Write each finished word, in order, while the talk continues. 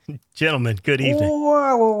Gentlemen, good evening.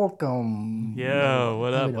 Welcome. Yo,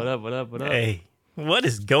 what up, what up, what up, what up? Hey, what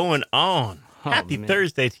is going on? Oh, Happy man.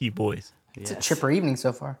 Thursday to you boys. It's a chipper evening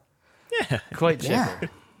so far. Quite Yeah.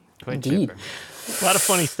 chipper. Quite Indeed. chipper. A lot of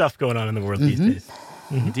funny stuff going on in the world these days.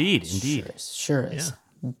 Indeed. Sure is.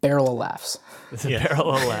 Barrel of laughs. It's a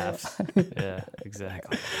barrel of laughs. Yeah,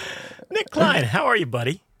 exactly. Nick Klein, how are you,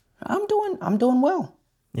 buddy? I'm doing well.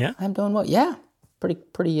 Yeah? I'm doing well. Yeah. Pretty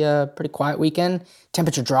quiet weekend.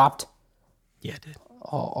 Temperature dropped. Yeah, dude.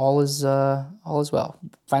 All is well.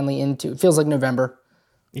 Finally it feels like November.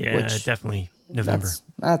 Yeah, Which- definitely November.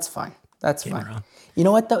 That's fine. That's Getting fine. around. You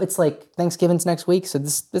know what though? It's like Thanksgiving's next week, so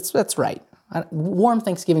that's right. Warm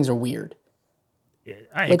Thanksgivings are weird. Yeah,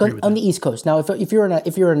 I Like agree with on that. the East Coast. Now, if you're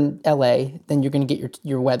in LA, then you're gonna get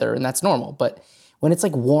your weather, and that's normal. But when it's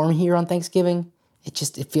like warm here on Thanksgiving, it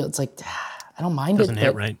feels like I don't mind Doesn't it,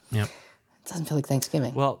 hit but right. Yeah. it doesn't feel like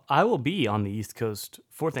Thanksgiving. Well, I will be on the East Coast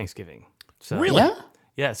for Thanksgiving. So, Really? Yeah,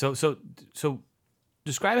 Yeah. So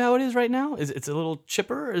describe how it is right now. It's a little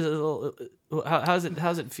chipper? Is it a little? How's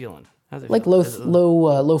it feeling? How's it like feeling?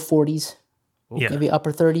 low 40s, Yeah. maybe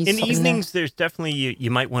upper 30s. In the something there. evenings, there's definitely,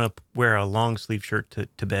 you might want to wear a long sleeve shirt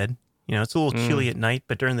to bed. You know, it's a little chilly at night,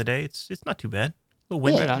 but during the day, it's not too bad. A little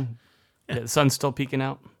winter. Right on. Yeah, the sun's still peeking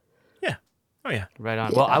out. Yeah. Oh, yeah. Right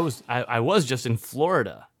on. Well, I was just in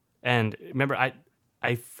Florida, and remember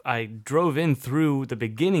I drove in through the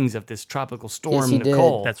beginnings of this tropical storm you did.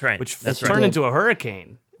 Nicole. That's right. Which That's turned right. into a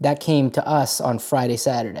hurricane. That came to us on Friday,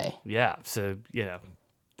 Saturday. Yeah. So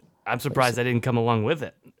I'm surprised I didn't come along with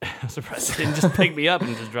it. I'm surprised they didn't just pick me up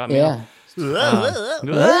and just drop me Yeah, off.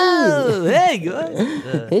 Whoa, hey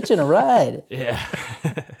guys. hitching a ride. Yeah.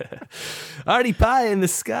 Artie pie in the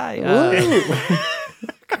sky.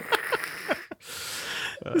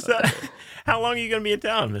 So, how long are you going to be in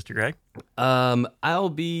town, Mr. Greg? I'll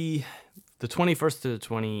be the 21st to the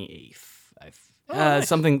 28th. nice.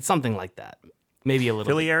 Something like that. Maybe a little.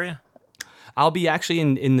 Philly bit. area? I'll be actually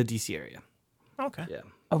in the DC area. Okay. Yeah.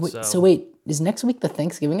 Oh, wait, so wait, is next week the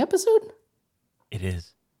Thanksgiving episode? It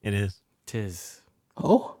is. It is. Tis.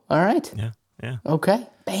 Oh, all right. Yeah. Yeah. Okay.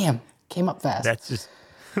 Bam. Came up fast. That's just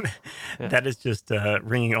that is just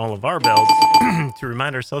ringing all of our bells to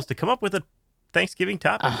remind ourselves to come up with a Thanksgiving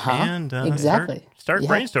topic and exactly. start Yeah.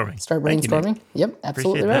 brainstorming. Start Thank you, Nick. brainstorming. Yep,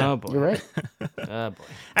 absolutely Appreciate right. that. Oh, boy. You're right. Oh boy.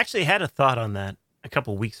 Actually, I had a thought on that a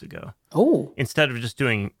couple weeks ago. Oh, Instead of just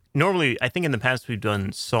doing normally, I think in the past we've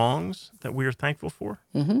done songs that we are thankful for.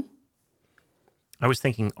 Mm-hmm. I was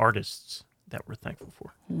thinking artists that we're thankful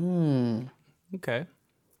for. Okay.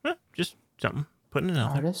 Just something, putting it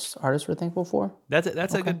out there. artists we're thankful for. That's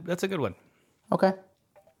a good one. Okay.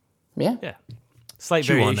 Yeah. Yeah. Slight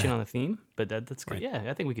Chew on variation that. on the theme, but that's good. Yeah,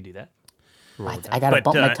 I think we could do that. I got to But,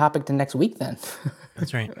 bump my topic to next week then.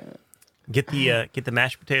 That's right. Get the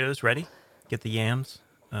mashed potatoes ready. Get the yams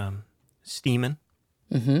steaming.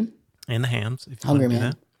 Mm-hmm. And the hams. If you Hungry want to do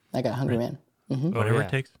man. I got hungry man. whatever yeah. it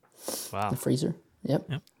takes. Wow. The freezer.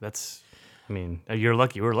 Yep. That's. I mean, you're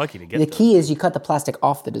lucky. We're lucky to get. The those. key is you cut the plastic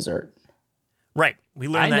off the dessert. Right. We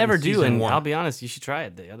learned I that never in do, season and one. I'll be honest. You should try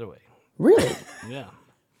it the other way. Really? Yeah.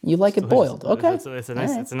 You like it boiled? Okay. It's a nice. All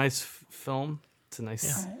right. It's a nice film. It's a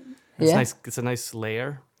nice. Yeah. It's nice. It's a nice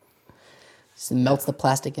layer. Just melts the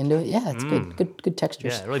plastic into it. Yeah, it's good. Good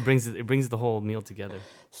textures. Yeah, it really brings it brings the whole meal together.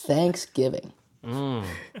 Thanksgiving. Something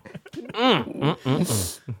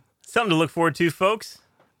to look forward to, folks.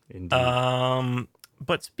 Indeed.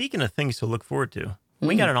 But speaking of things to look forward to,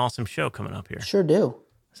 we got an awesome show coming up here. Sure do.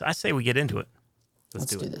 So I say we get into it. Let's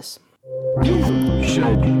do do it. this.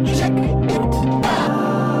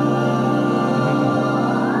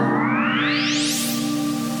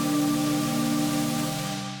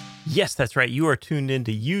 Yes, that's right. You are tuned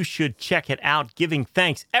into You Should Check It Out, giving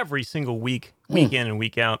thanks every single week, week in and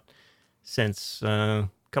week out, since a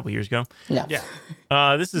couple years ago. Yeah.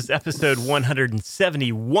 Yeah. This is episode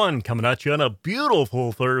 171 coming at you on a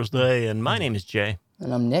beautiful Thursday. And my name is Jay.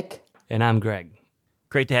 And I'm Nick. And I'm Greg.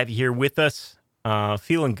 Great to have you here with us.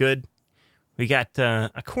 Feeling good. We got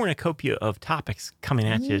a cornucopia of topics coming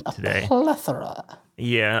at you today. Plethora.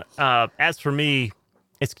 Yeah. As for me,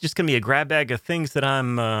 it's just going to be a grab bag of things that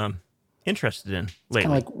I'm interested in lately.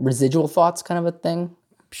 Kind of like residual thoughts kind of a thing.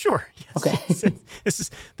 Sure. Yes. Okay. This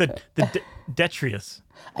is the detritus.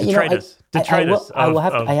 You know, Detritus I will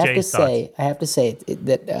have of to, I have to Jay's thoughts. say,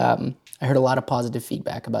 that I heard a lot of positive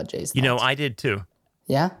feedback about Jay's You know, thoughts. I did too.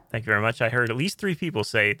 Yeah? Thank you very much. I heard at least 3 people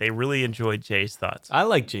say they really enjoyed Jay's thoughts. I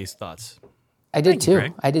like Jay's thoughts. I did too.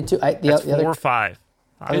 Greg. I did too. The That's 4 other, or 5.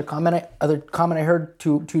 other comment I heard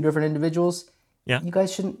two different individuals. Yeah. You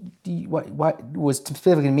guys shouldn't. What was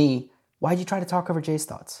specifically to me? Why'd you try to talk over Jay's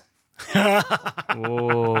thoughts?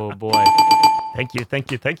 Oh boy. Thank you. Yep.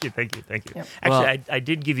 Actually, Well- I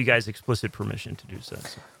did give you guys explicit permission to do so.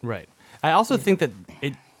 Right. I also think that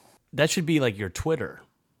that should be like your Twitter.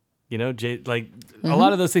 You know, Jay, like a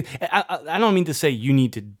lot of those things. I don't mean to say you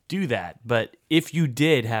need to do that, but if you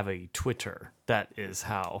did have a Twitter, that is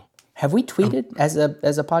how. Have we tweeted as a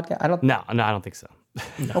podcast? I don't. No, I don't think so.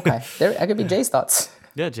 Okay, that could be Jay's thoughts.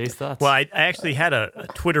 Yeah, Jay's thoughts. Well, I actually had a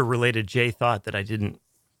Twitter-related Jay thought that I didn't.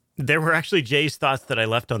 There were actually Jay's thoughts that I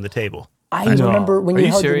left on the table. I remember when Are you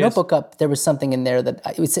you held your serious? notebook up, there was something in there that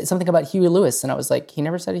it was something about Huey Lewis, and I was like, he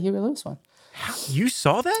never said a Huey Lewis one. You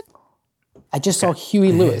saw that? I just saw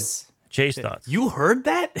Huey Lewis. Jay's thoughts. you heard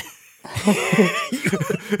that?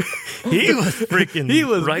 He was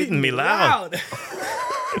freaking writing me loud.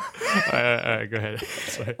 All right, go ahead.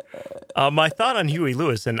 Sorry. My thought on Huey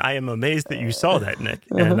Lewis, and I am amazed that you saw that, Nick,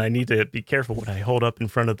 and I need to be careful what I hold up in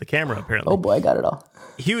front of the camera, apparently. Oh boy, I got it all.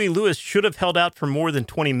 Huey Lewis should have held out for more than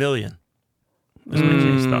 $20 million. That's what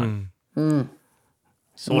Jay's thought.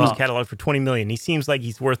 Sold his catalog for $20 million. He seems like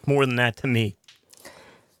he's worth more than that to me.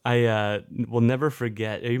 I will never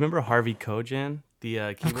forget. You remember Harvey Kojan,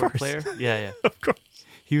 the keyboard player? Yeah. Of course.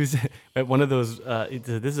 He was at one of those. This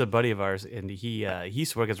is a buddy of ours, and he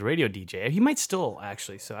used to work as a radio DJ. He might still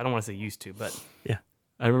actually. So I don't want to say used to, but Yeah.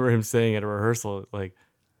 I remember him saying at a rehearsal, like,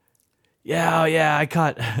 "Yeah, I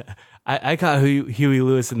caught, I caught Huey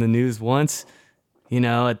Lewis in the news once, you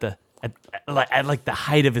know, at like the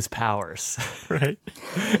height of his powers." Right.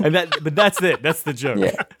 But that's it. That's the joke.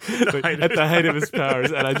 Yeah. But at the height of his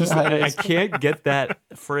powers, and I can't get that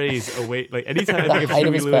phrase away. Like anytime I think of height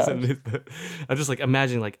of Huey his Lewis, powers. I'm just like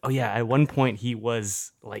imagining, like, oh yeah, at one point he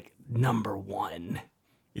was like number one.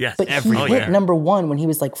 Yes. But he hit number one when he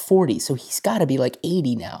was like 40, so he's got to be like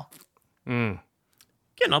 80 now.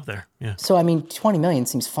 Getting up there. Yeah. So I mean, 20 million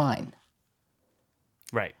seems fine.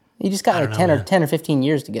 Right. You just got like know, 10 or man. 10 or 15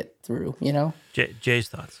 years to get through, you know? Jay's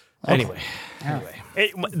thoughts. Anyway.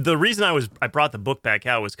 The reason I brought the book back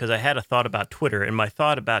out was because I had a thought about Twitter, and my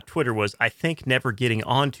thought about Twitter was I think never getting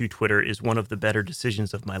onto Twitter is one of the better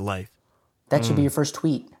decisions of my life. That should be your first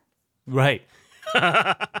tweet. Right.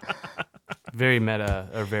 Very meta,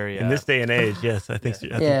 or very. In this day and age, yes, I think. I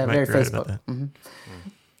think Yeah, you might very be right about Facebook. that.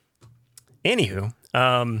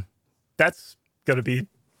 Anywho, that's going to be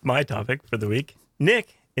my topic for the week.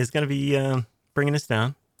 Nick is going to be bringing us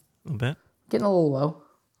down a little bit. Getting a little low.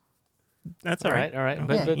 That's all right. All right. Yeah.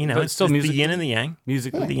 But You know, but it's still just music. the yin and the yang.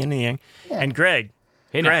 Musically. The yin and the yang. And Greg,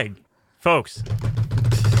 Hey, now. Greg, folks,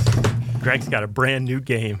 Greg's got a brand new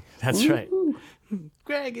game. That's right.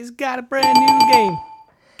 Greg has got a brand new game.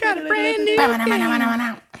 Got a brand new.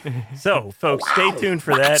 So, folks, stay tuned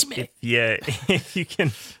for that. If you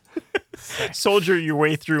can soldier your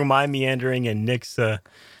way through my meandering and Nick's,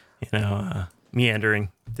 meandering,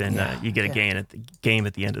 then you get a game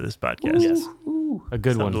at the end of this podcast. Yes. A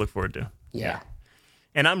good Something one. to look forward to. Yeah.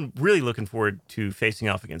 And I'm really looking forward to facing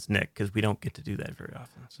off against Nick because we don't get to do that very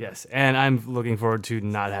often. So. Yes, and I'm looking forward to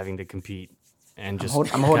not having to compete and just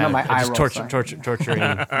I'm holding up my eye roll, torturing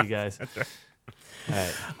you guys. That's right. All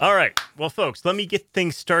right. All right. Well, folks, let me get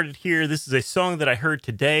things started here. This is a song that I heard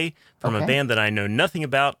today from a Okay. band that I know nothing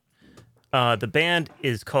about. The band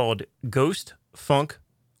is called Ghost Funk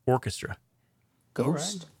Orchestra.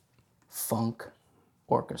 Ghost Funk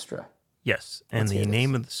Orchestra. Yes. And the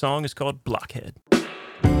name of the song is called Blockhead.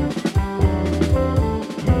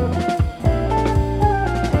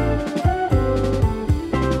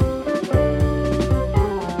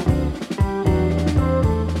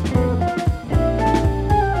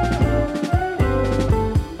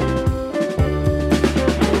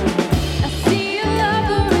 I see a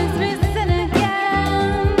lover is missing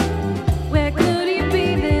again. Where could he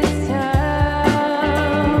be this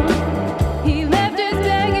time? He left his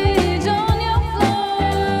baggage on your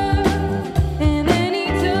floor, and then he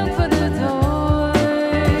took for the door.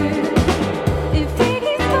 If he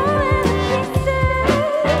keeps falling to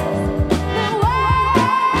pieces, then why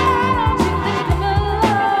don't you leave him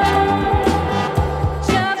alone?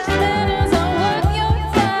 Childish letters are worth your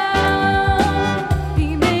time. He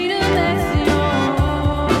made a mess of your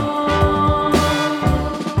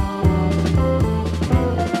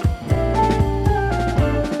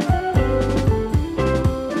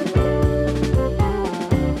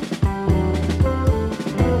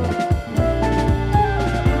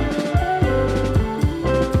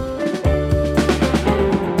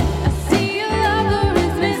I see a lover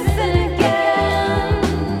is missing again.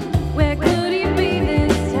 Where could he be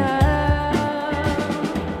this time?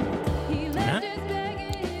 He left his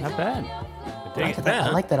baggage Not bad.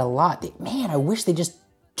 I like that a lot. Man, I wish they just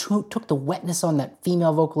took the wetness on that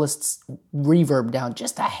female vocalist's reverb down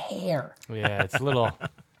just a hair. Yeah, it's a little.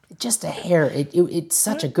 Just a hair. It's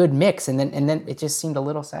such a good mix, and then it just seemed a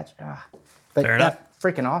little saturated. But Fair that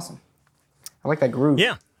freaking awesome. I like that groove.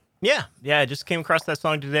 Yeah. I just came across that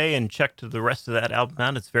song today and checked the rest of that album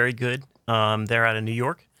out. It's very good. They're out of New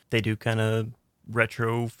York. They do kind of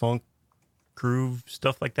retro funk groove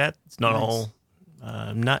stuff like that. It's not all,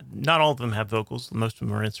 not all of them have vocals. Most of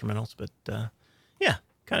them are instrumentals, but yeah,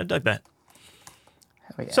 kind of dug that.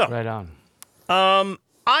 Hell yeah. So Right on.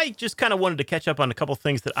 I just kind of wanted to catch up on a couple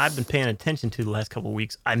things that I've been paying attention to the last couple of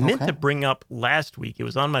weeks. I meant to bring up last week. It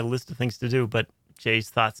was on my list of things to do, but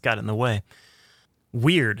Jay's thoughts got in the way.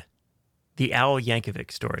 Weird, the Al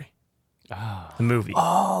Yankovic story, the movie.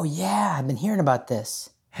 Oh yeah, I've been hearing about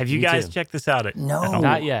this. Have you Me guys too. checked this out? No.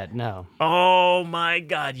 Not yet. No. Oh my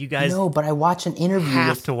God, you guys No, but I watch an interview.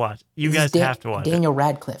 have with, to watch. You this guys is have to watch it. Daniel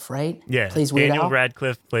Radcliffe, right? Yeah, plays Weird Daniel Al.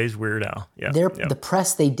 Radcliffe plays Weird Al. Yeah, The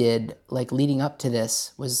press they did, like leading up to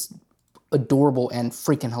this, was adorable and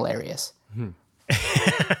freaking hilarious.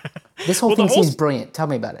 This whole thing seems brilliant. Tell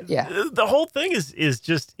me about it. Yeah. The whole thing is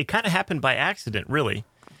just, it kind of happened by accident, really.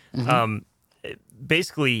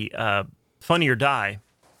 Basically, Funny or Die,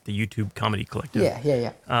 the YouTube comedy collective,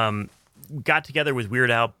 Yeah. got together with Weird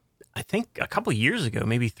Al, I think a couple years ago,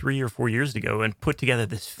 maybe 3 or 4 years ago, and put together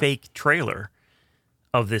this fake trailer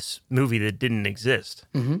of this movie that didn't exist.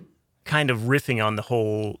 Kind of riffing on the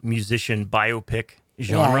whole musician biopic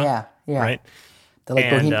genre. Yeah. Right? The, like,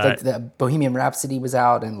 And, the Bohemian Rhapsody was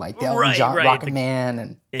out, and like the Elton John Rocket Man,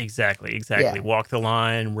 and Exactly. Yeah. Walk the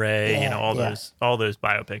Line, Ray, all those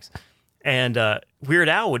biopics. And Weird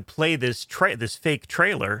Al would play this fake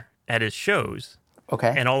trailer at his shows.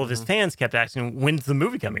 okay. And all of his fans kept asking, "When's the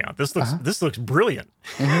movie coming out? This looks brilliant."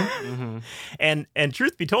 And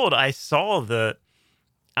truth be told, I saw the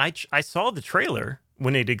trailer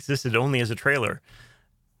when it existed only as a trailer,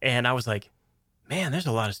 and I was like, "Man, there's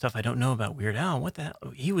a lot of stuff I don't know about Weird Al. What the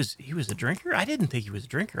hell? He was a drinker? I didn't think he was a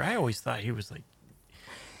drinker. I always thought he was like."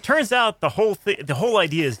 Turns out the whole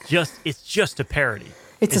idea is just a parody.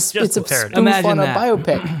 It's a parody. spoof Imagine on a that.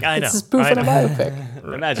 biopic. I know. It's a spoof I on a know.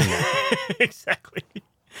 biopic. Imagine that. Exactly.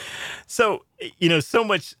 So, so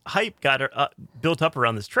much hype got built up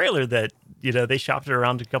around this trailer that, they shopped it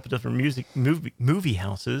around a couple different movie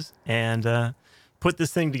houses and put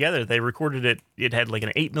this thing together. They recorded it. It had like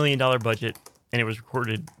an $8 million budget, and it was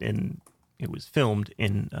filmed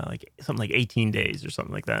in something like 18 days or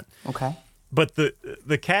something like that. Okay. But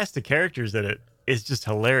the cast of characters in it is just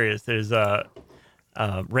hilarious. There's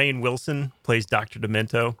Rainn Wilson plays Dr.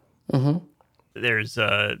 Demento. There's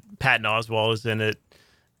Patton Oswalt is in it.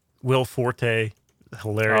 Will Forte,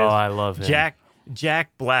 hilarious. Oh, I love him. Jack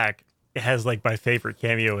Black has like my favorite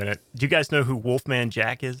cameo in it. Do you guys know who Wolfman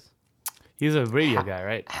Jack is? He's a radio guy,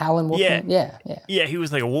 right? Howlin' Wolfman? Yeah. Yeah, he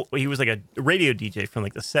was like a radio DJ from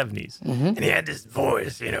like the 70s, and he had this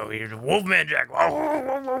voice. He was Wolfman Jack.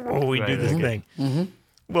 We do this thing.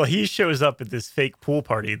 Well, he shows up at this fake pool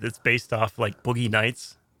party that's based off like Boogie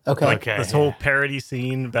Nights. Okay. Like this whole parody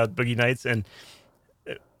scene about Boogie Nights, and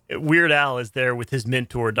Weird Al is there with his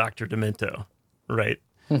mentor, Dr. Demento, right?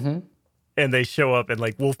 And they show up, and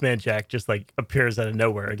like Wolfman Jack just like appears out of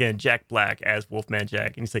nowhere. Again, Jack Black as Wolfman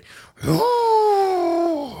Jack, and he's like,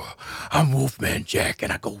 "Oh, I'm Wolfman Jack,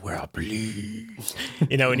 and I go where I please."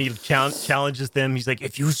 And he challenges them. He's like,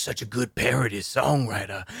 "If you're such a good parody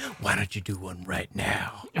songwriter, why don't you do one right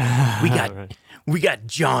now? We got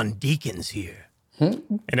John Deacons here."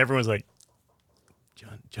 And everyone's like,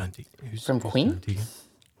 John Deacon. Who's From Queen? John Deacon?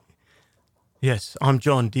 Yes, I'm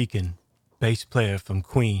John Deacon, bass player from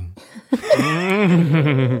Queen.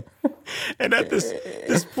 And at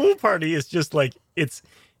this pool party is just like it's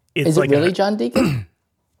Is like it really John Deacon?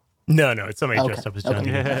 No, it's somebody Okay, dressed up as John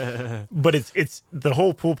okay. Deacon. But it's the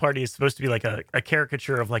whole pool party is supposed to be like a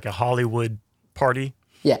caricature of like a Hollywood party,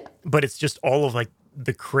 Yeah. but it's just all of like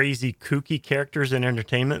the crazy kooky characters in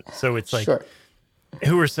entertainment. So it's like, Sure.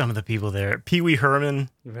 who are some of the people there? Pee Wee Herman,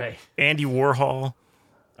 Right. Andy Warhol,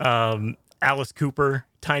 Alice Cooper,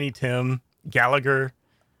 Tiny Tim, Gallagher.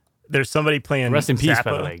 There's somebody playing Rest in peace, Zappa.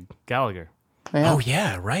 by the way, Gallagher. Yeah. Oh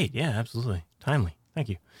yeah, right. Yeah, absolutely. Timely. Thank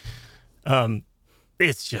you.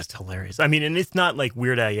 It's just hilarious. I mean, and it's not like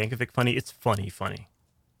Weird Al Yankovic funny. It's funny.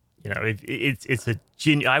 It's a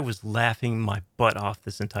genius. I was laughing my butt off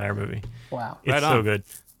this entire movie. Wow. It's Right so on. good.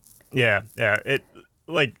 Yeah. It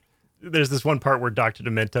like there's this one part where Dr.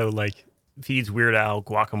 Demento like feeds Weird Al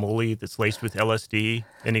guacamole that's laced with LSD,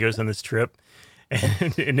 and he goes on this trip.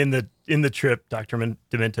 And in the trip, Dr.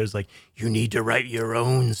 Demento's like, "You need to write your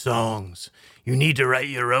own songs. You need to write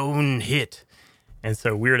your own hit." And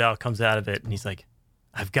so Weird Al comes out of it, and he's like,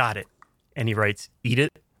 I've got it. And he writes, eat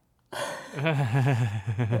it.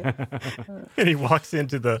 And he walks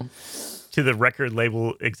into the record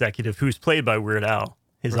label executive, who's played by Weird Al,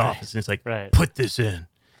 his office, and he's like, Right. put this in.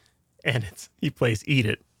 And he plays Eat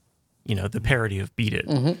It, the parody of Beat It.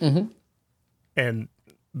 And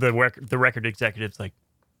the record executive's like,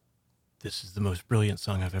 this is the most brilliant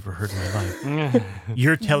song I've ever heard in my life.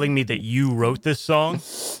 You're telling me that you wrote this song?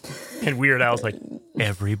 And Weird Al's like,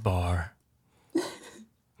 every bar.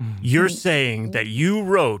 You're saying that you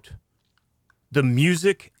wrote the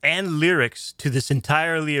music and lyrics to this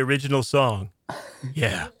entirely original song?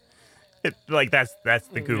 Yeah. That's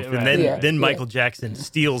the goof. Right. And then Yeah, then Michael Jackson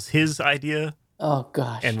steals his idea Oh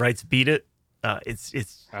gosh. and writes Beat It. It's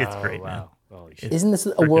great, man. Wow. Holy shit. Isn't this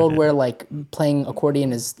a world where like playing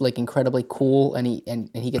accordion is like incredibly cool, and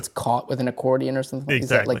he gets caught with an accordion or something?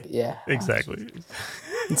 Exactly. Is that like, yeah. Exactly.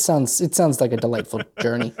 It sounds like a delightful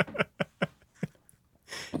journey.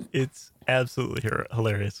 It's absolutely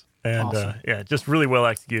hilarious. And Awesome. just really well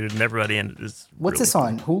executed, and everybody in it is What's really this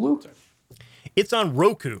on? Hulu? It's on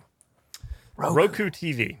Roku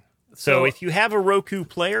TV. So if you have a Roku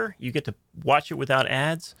player, you get to watch it without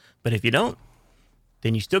ads. But if you don't,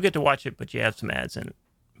 then you still get to watch it, but you have some ads in it.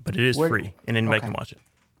 But it is free, and anybody can watch it.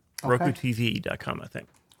 RokuTV.com, I think.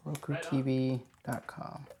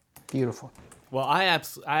 RokuTV.com. Beautiful. Well, I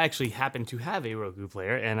actually happen to have a Roku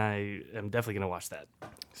player, and I am definitely going to watch that.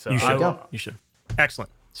 So You should. go. You should. Excellent.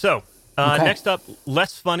 So Okay. next up,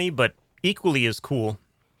 less funny, but equally as cool.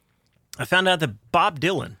 I found out that Bob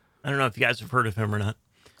Dylan, I don't know if you guys have heard of him or not,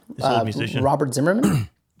 this old musician. Robert Zimmerman?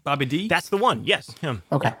 Bobby D. That's the one. Yes, him.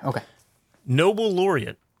 Okay. Nobel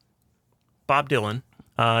laureate Bob Dylan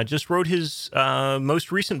just wrote his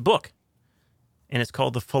most recent book, and it's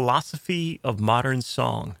called The Philosophy of Modern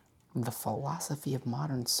Song. The Philosophy of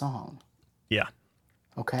Modern Song. Yeah.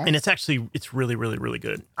 Okay. And it's really, really, really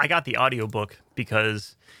good. I got the audiobook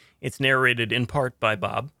because it's narrated in part by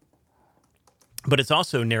Bob, but it's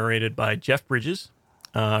also narrated by Jeff Bridges,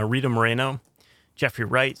 Rita Moreno, Jeffrey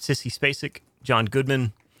Wright, Sissy Spacek, John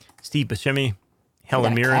Goodman, Steve Buscemi,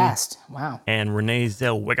 Helen Got a Mirren, cast. Wow. and Renee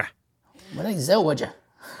Zellweger. What the hell would you?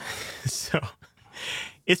 So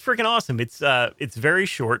it's freaking awesome. It's very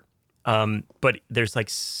short, but there's like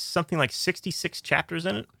something like 66 chapters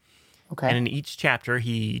in it. Okay. And in each chapter,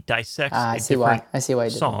 he dissects I a see different why. I see why you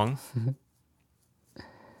did that. song.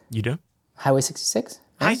 You do? Highway 66?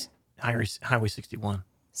 Right? Highway 61.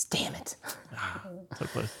 Damn it. So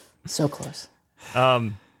close. So close.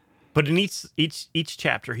 But in each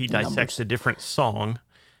chapter, he dissects a different song,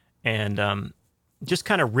 and just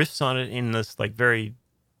kind of riffs on it in this like very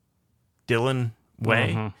Dylan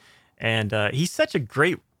way. And he's such a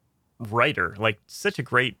great writer, like such a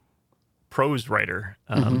great prose writer.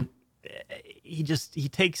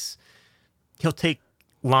 He'll take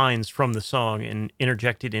lines from the song and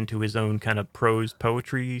interject it into his own kind of prose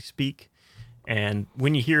poetry speak. And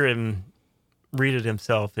when you hear him read it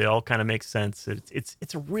himself, it all kind of makes sense.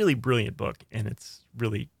 It's a really brilliant book, and it's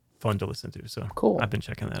really fun to listen to. So Cool. I've been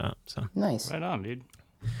checking that out. So Nice. Right on, dude.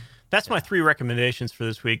 that's my 3 recommendations for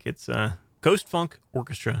this week. It's Ghost Funk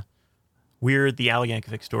Orchestra, Weird, The Al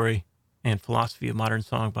Yankovic Story, and Philosophy of Modern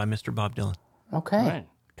Song by Mr. Bob Dylan. Okay. Right.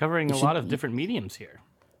 Covering a lot of different mediums here.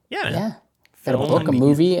 Yeah, man. Yeah. Got a Film book, and a media.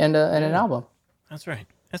 movie, and an album. That's right.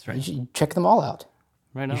 That's You right. should check them all out.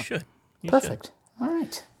 Right on. You should. You should. Perfect. All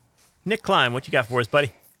right. Nick Klein, what you got for us,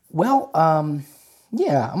 buddy? Well,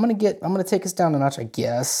 yeah, I'm gonna take us down a notch, I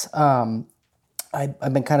guess.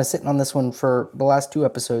 I've been kind of sitting on this one for the last 2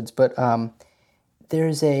 episodes, but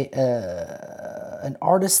there's an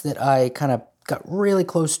artist that I kind of got really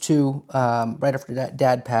close to right after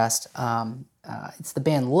Dad passed. It's the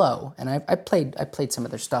band Low, and I played some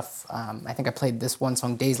of their stuff. I think I played this one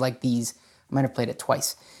song, Days Like These. I might have played it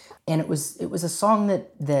twice, and it was a song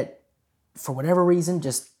that for whatever reason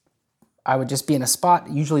I would just be in a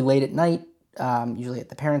spot, usually late at night, usually at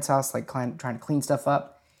the parents' house, like trying to clean stuff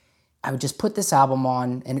up. I would just put this album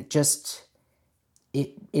on, and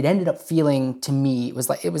it ended up feeling to me it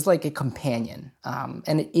was like a companion,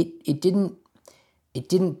 and it didn't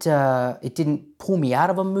pull me out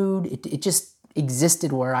of a mood. It just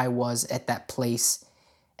existed where I was at that place,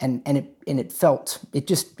 and it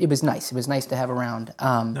was nice. It was nice to have around.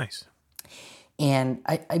 Nice. And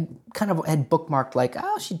I kind of had bookmarked, like,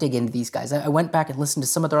 oh, I should dig into these guys. I went back and listened to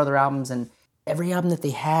some of their other albums, and every album that they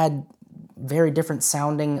had, very different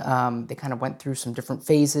sounding. They kind of went through some different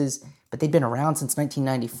phases, but they'd been around since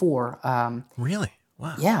 1994. Really?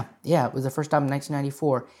 Wow. Yeah, it was the first album in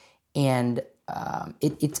 1994. And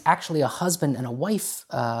it's actually a husband and a wife,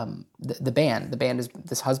 the band. The band is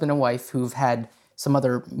this husband and wife who've had some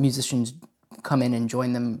other musicians come in and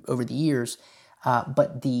joined them over the years.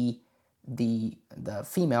 But the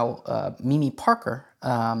female, Mimi Parker,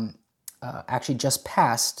 actually just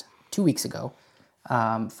passed 2 weeks ago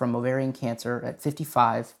from ovarian cancer at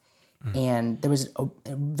 55. And there was a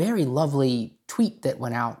very lovely tweet that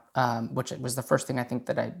went out, which was the first thing I think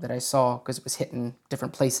that I saw because it was hitting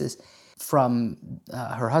different places, from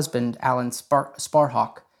her husband, Alan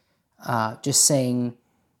Sparhawk, just saying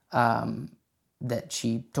that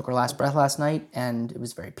she took her last breath last night and it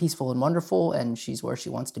was very peaceful and wonderful and she's where she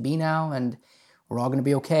wants to be now and we're all going to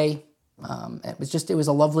be okay. It was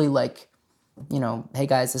a lovely, like, hey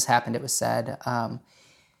guys, this happened, it was sad.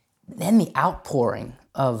 Then the outpouring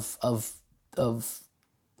of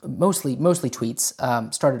mostly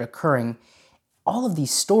tweets started occurring. All of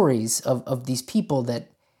these stories of these people that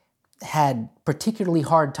had particularly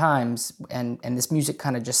hard times, and this music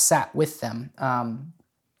kind of just sat with them.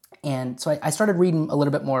 And so I started reading a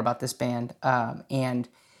little bit more about this band. Like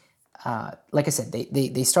I said,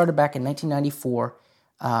 they started back in 1994.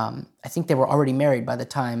 I think they were already married by the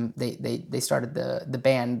time they started the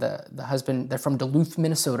band. The husband, they're from Duluth,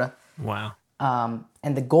 Minnesota. Wow.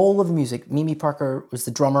 And the goal of the music, Mimi Parker was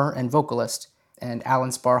the drummer and vocalist, and Alan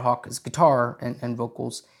Sparhawk is guitar and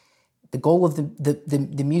vocals. The goal of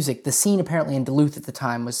the music, the scene apparently in Duluth at the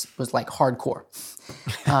time was like hardcore.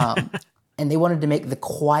 And they wanted to make the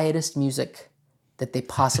quietest music that they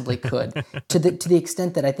possibly could, to the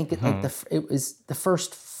extent that I think it was the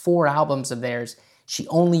first 4 albums of theirs, she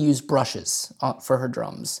only used brushes for her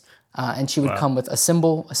drums. And she would come with a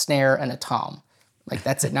cymbal, a snare, and a tom. Like,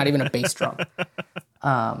 that's it, not even a bass drum.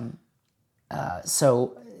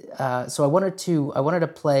 So I wanted to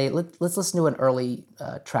play. Let's listen to an early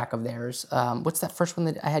track of theirs. What's that first one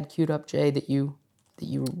that I had queued up, Jay? That you.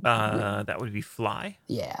 That would be Fly.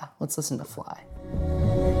 Yeah, let's listen to Fly.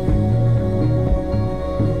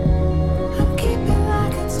 I'm keeping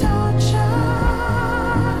like it's torture.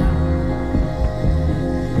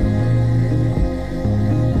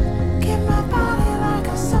 Keep my body like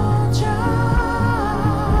a soldier.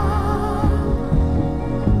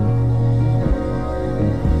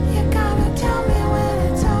 You gotta tell me when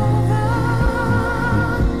it's over.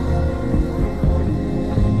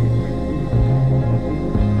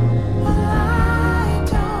 Well, I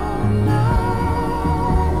don't know.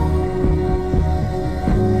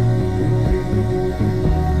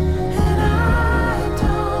 And I don't mind.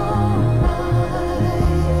 Take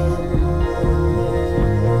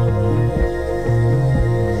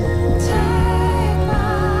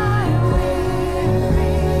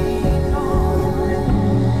my weary bones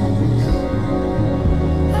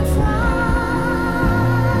and fly.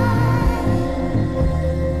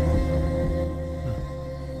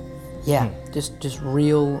 Yeah, just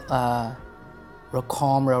real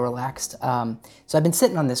calm, real relaxed. So I've been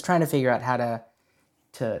sitting on this, trying to figure out how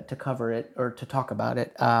to cover it or to talk about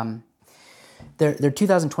it. Their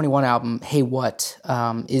 2021 album, Hey What,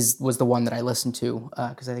 was the one that I listened to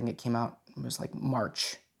because I think it came out, it was like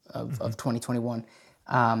March of 2021.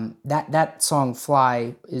 That song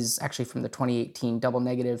Fly is actually from the 2018 Double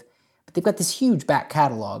Negative, but they've got this huge back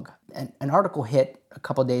catalog. An article hit a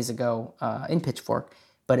couple days ago in Pitchfork,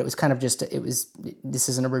 but it was kind of just, this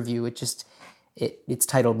isn't a review, it's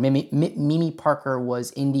titled Mimi Parker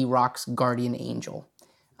was indie rock's guardian angel.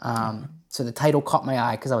 So the title caught my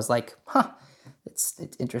eye because I was like, it's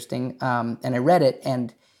interesting. And I read it,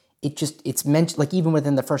 and it's mentioned, like, even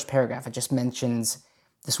within the first paragraph, it just mentions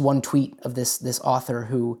this one tweet of this author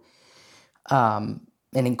who, and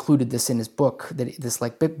included this in his book, this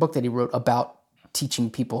big book that he wrote about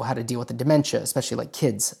teaching people how to deal with the dementia, especially like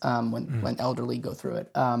kids, when elderly go through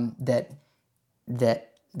it. That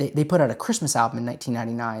they put out a Christmas album in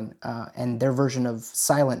 1999, and their version of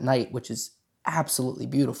Silent Night, which is absolutely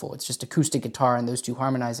beautiful. It's just acoustic guitar and those two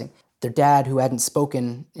harmonizing. Their dad, who hadn't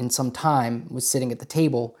spoken in some time, was sitting at the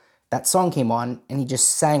table. That song came on, and he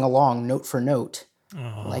just sang along note for note,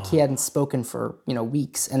 like he hadn't spoken for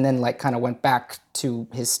weeks, and then like kind of went back to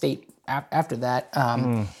his state after that.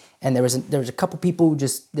 And there was a couple people who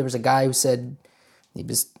there was a guy who said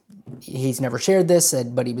he's never shared this,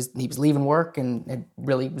 but he was leaving work and had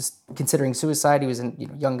really was considering suicide. He was a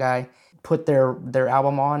young guy. Put their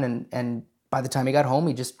album on, and by the time he got home,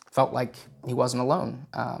 he just felt like he wasn't alone.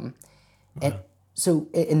 And so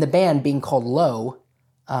in the band being called Low,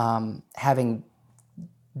 having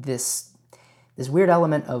this weird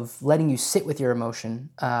element of letting you sit with your emotion,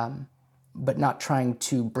 but not trying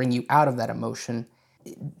to bring you out of that emotion.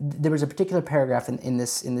 There was a particular paragraph in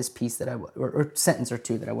this piece that or sentence or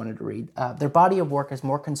two that I wanted to read. Their body of work is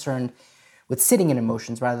more concerned with sitting in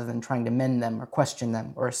emotions rather than trying to mend them or question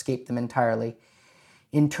them or escape them entirely.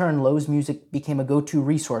 In turn, Lowe's music became a go-to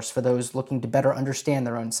resource for those looking to better understand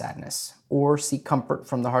their own sadness or seek comfort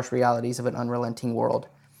from the harsh realities of an unrelenting world.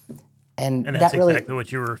 And And that's that really, exactly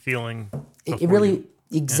what you were feeling. it before really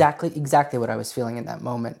you- exactly what I was feeling in that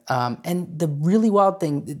moment. And the really wild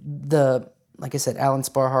thing, like I said, Alan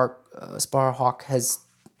Sparhawk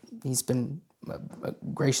he's been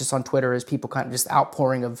gracious on Twitter as people kind of just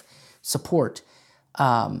outpouring of support.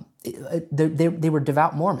 They were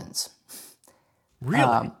devout Mormons.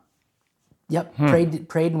 Really? Yep,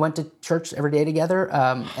 prayed and went to church every day together,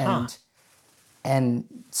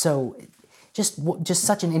 and so just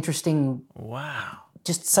such an interesting, Wow.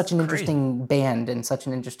 band and such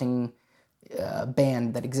an interesting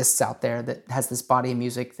band that exists out there that has this body of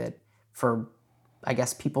music that for, I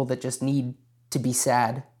guess, people that just need to be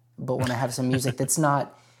sad but want to have some music that's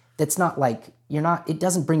not like it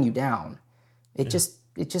doesn't bring you down. It just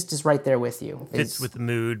is right there with you. Fits with the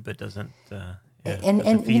mood, but doesn't and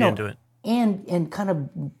doesn't feed you know, into it. and kind of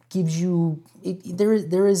gives you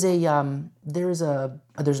there's an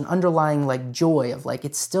underlying like joy of like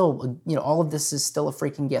it's still all of this is still a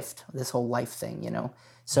freaking gift, this whole life thing,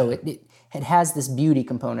 so it has this beauty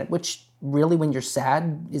component, which really when you're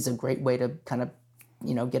sad is a great way to kind of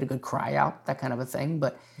get a good cry out, that kind of a thing.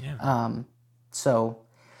 But so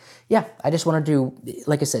yeah, I just wanted to,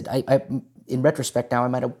 like I said, I in retrospect now I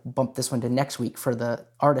might have bumped this one to next week for the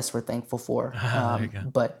artists we're thankful for. There you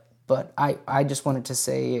go. But I just wanted to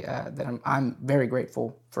say that I'm very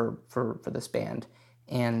grateful for this band,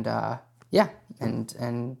 and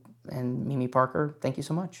and Mimi Parker, thank you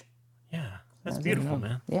so much. Yeah, that's beautiful,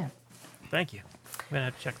 man. Yeah. Thank you. I'm gonna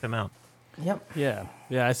have to check them out. Yep. Yeah,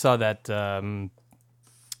 I saw that.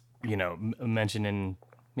 Mentioned in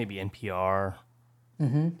maybe NPR.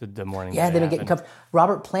 The morning. Yeah, that they didn't get happened. covered.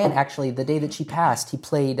 Robert Plant, actually, the day that she passed, he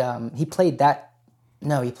played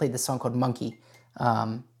this song called Monkey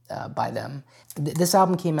by them. This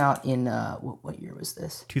album came out in, what year was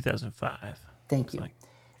this? 2005. Thank you.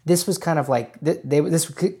 This was kind of like,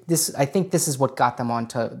 this. I think this is what got them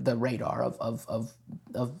onto the radar of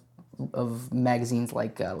magazines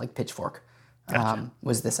like Pitchfork,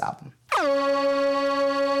 was this album.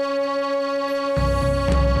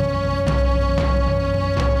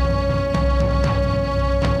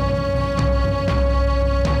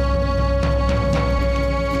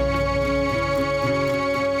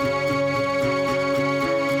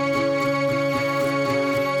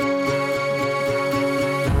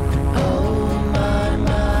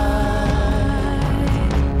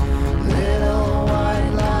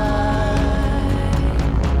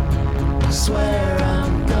 Swear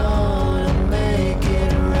I'm gonna make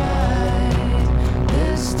it right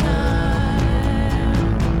this time.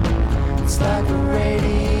 It's like a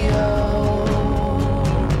radio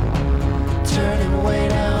turning way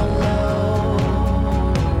down low,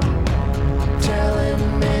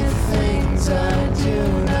 telling me things I do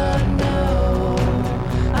not know.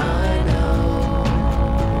 I know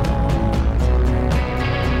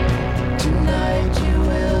tonight you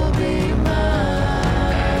will be mine.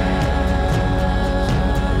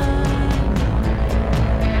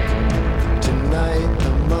 Tonight the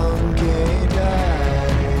monkey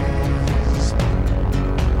dies.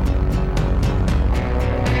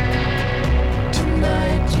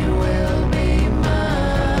 Tonight you will be mine.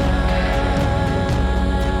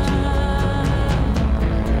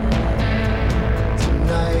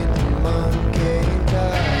 Tonight the monkey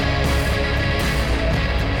dies.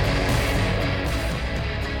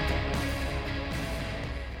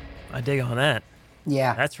 I dig on that.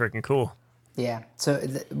 Yeah. That's freaking cool. Yeah. So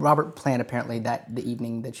Robert Plant apparently the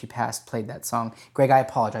evening that she passed played that song. Greg, I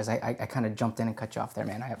apologize. I kind of jumped in and cut you off there,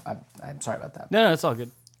 man. I'm sorry about that. No, it's all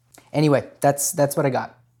good. Anyway, that's what I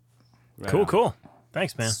got. Cool, cool.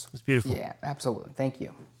 Thanks, man. It's beautiful. Yeah, absolutely. Thank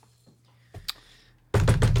you.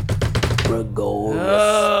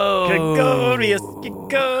 Gregorius,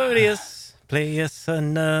 Gregorius, play us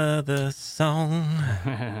another song.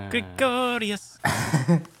 Gregorius.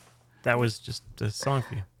 That was just a song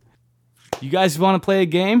for you. You guys want to play a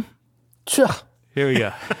game? Sure. Here we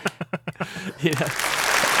go. Yeah,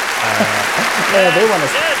 everyone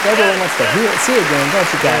wants to see a game,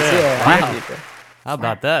 don't you guys? Yeah. Wow. How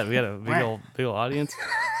about that? We got a big old audience.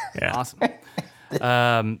 Yeah.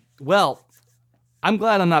 Awesome. Well, I'm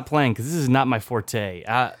glad I'm not playing because this is not my forte.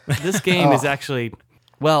 This game is actually,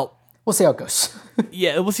 well, We'll see how it goes.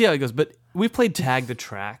 yeah, we'll see how it goes. But we played Tag the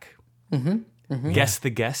Track, Guess the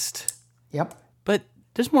Guest. Yep. But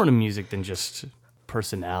there's more to music than just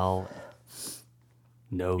personnel,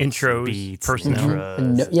 notes, Intros, beats, personnel.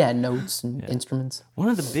 intros. Notes and instruments. One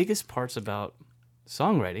of the biggest parts about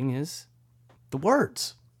songwriting is the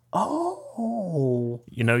words. Oh, Oh.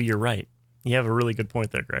 You're right. You have a really good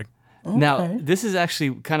point there, Greg. Now, this is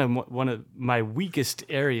actually kind of one of my weakest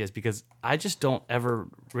areas because I just don't ever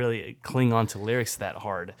really cling on to lyrics that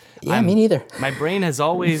hard. Yeah, me neither. My brain has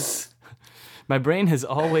always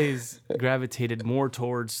gravitated more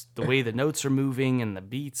towards the way the notes are moving and the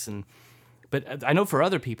beats but I know for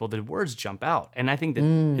other people the words jump out, and I think that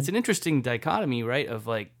it's an interesting dichotomy, right, of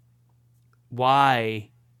like why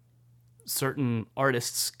certain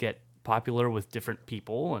artists get popular with different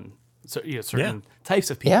people and certain types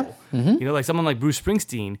of people. Yeah. Like someone like Bruce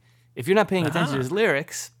Springsteen, if you're not paying attention to his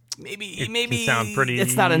lyrics, maybe can sound pretty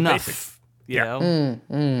it's not enough. basic. You Yeah.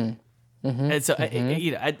 know? And so,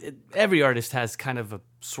 every artist has kind of a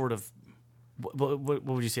sort of, what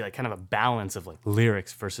would you say, like kind of a balance of like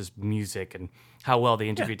lyrics versus music and how well they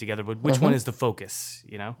integrate together. But which one is the focus,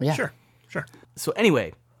 Yeah. Sure. So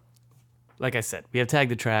anyway, like I said, we have Tag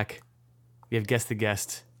the Track, we have Guess the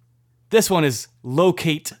Guest. This one is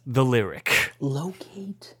Locate the Lyric.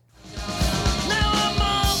 Locate. Now I'm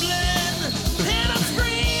mumbling and I'm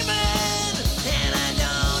screaming and I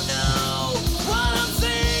don't know what I'm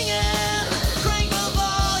singing. Crank the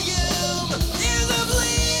volume, ears are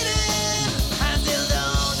bleeding. I still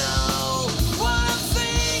don't know what I'm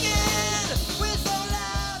singing. We're so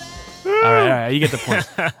loud. All right, you get the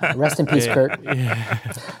point. Rest in peace, Kurt.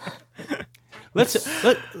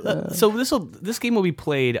 So this game will be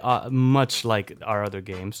played much like our other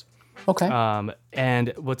games. Okay.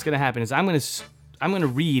 And what's going to happen is I'm going to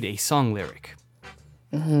read a song lyric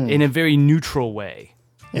in a very neutral way.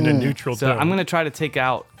 In a neutral So tone. I'm going to try to take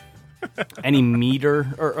out any meter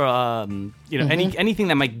or anything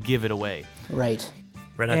that might give it away, Right.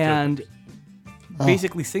 Red Hot Chili and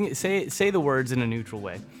basically say the words in a neutral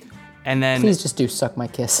way, and then Please just do Suck My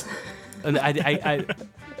Kiss. and I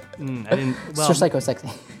didn't. Well, Sir Psycho Sexy.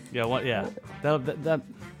 yeah, what? Yeah, that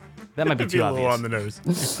might be Peppers. too Be a little obvious.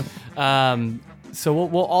 on the nose. So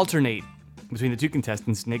we'll alternate between the two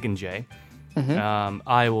contestants, Nick and Jay.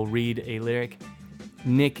 I will read a lyric.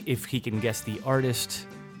 Nick, if he can guess the artist,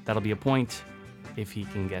 that'll be a point. If he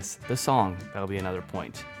can guess the song, that'll be another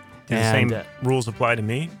point. Do the And, same rules apply to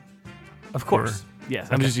me? of course. Yes,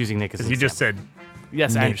 I'm just using Nick as Because an you just example. said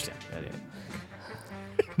Yes, I Nick. understand.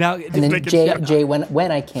 Yeah. Now, And then make it Jay, short. Jay,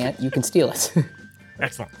 when I can't, you can steal it.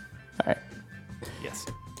 excellent. All right. yes.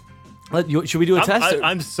 Should we do a test? or-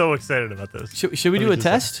 I'm so excited about this. should we let do me a just say.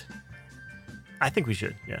 test? I think we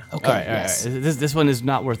should. Yeah. Okay. All right, yes. all right. This one is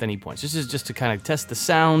not worth any points. This is just to kind of test the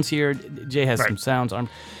sounds here. Jay has Right. some sounds on.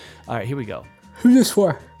 All right, here we go. Who's this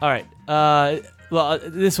for? All right.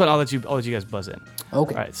 This one I'll let you guys buzz in.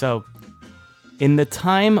 Okay. All right. So, in the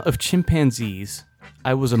time of chimpanzees,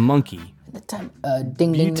 I was a monkey. The time. Ding,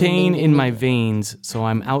 ding, ding, ding, Butane ding, in ding. my veins, so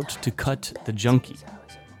I'm out to cut the junkie.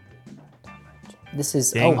 This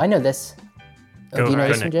is. Ding. Oh, I know this. Oh, Go, do you know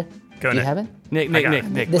go, this one, Nick. Jay? Go, Do you Nick. have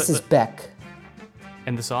it? Nick. This is Beck.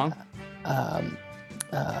 and the song.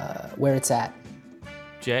 Where it's at.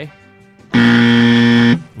 Jay.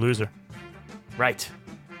 Loser. Right.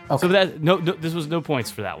 Okay. So that this was no points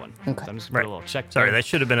for that one. Okay. So I'm just gonna Right. put a little check. Sorry, there. that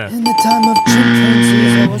should have been a. In the time of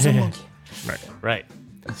chimpanzees, I was a monkey. Right.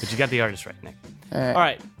 But you got the artist right, Nick. All right. All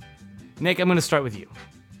right. Nick, I'm going to start with you.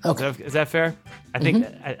 Okay. Is that fair? I think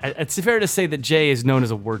it's fair to say that Jay is known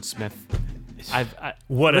as a wordsmith.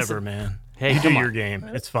 Whatever, listen. man. Hey, you do come your on. game.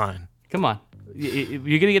 It's fine. Come on. You're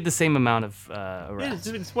going to get the same amount of Yeah, rounds.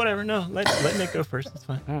 it's whatever. No, let Nick go first. It's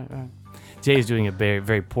fine. All right. Jay is doing a very,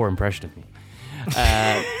 very poor impression of me. All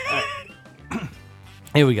right.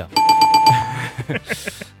 Here we go.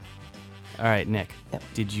 All right, Nick. Yep.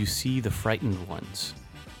 Did you see the frightened ones?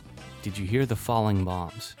 Did you hear the falling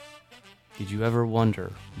bombs? Did you ever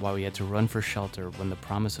wonder why we had to run for shelter when the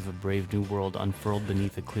promise of a brave new world unfurled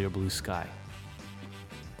beneath a clear blue sky?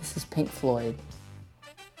 This is Pink Floyd.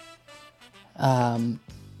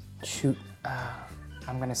 Shoot.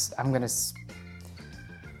 I'm gonna.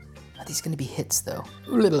 Are these gonna be hits though?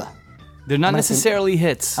 They're not gonna say- necessarily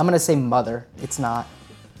hits. I'm gonna say Mother. It's not.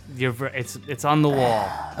 It's on the wall.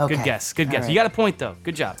 Okay. Good guess. Good All guess. right. You got a point though.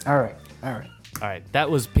 Good job. All right. All right. All right, that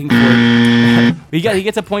was Pink Floyd. He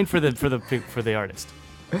gets a point for the artist.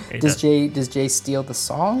 Hey, Does Dad. Jay steal the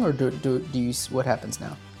song or do you? What happens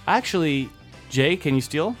now? Actually, Jay, can you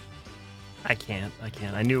steal? I can't.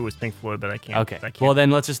 I knew it was Pink Floyd, but I can't. Okay. I can't Well, then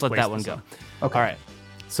let's just let waste that one the go. song. Okay. All right.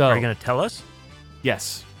 So, Are you gonna tell us?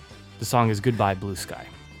 yes, the song is "Goodbye Blue Sky."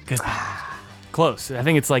 Good. Close. I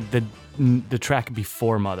think it's like the track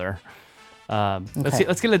before "Mother." Let's Okay. see.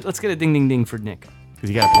 Let's get a ding ding ding for Nick because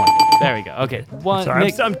you got a point. There we go. Okay. One. Sorry,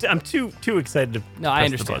 Nick, I'm too excited to. no, I press the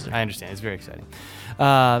understand. buzzer. I understand. It's very exciting.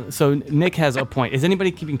 So Nick has a point. Is anybody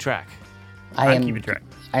keeping track? I I'm am. keeping track.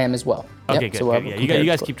 I am as well. Okay, Yep, good. so we'll good. Yeah, compare you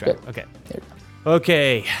guys score. keep track. Good. Okay. There you go.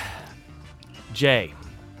 Okay. Jay,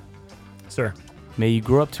 Sir. may you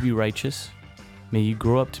grow up to be righteous. May you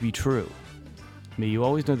grow up to be true. May you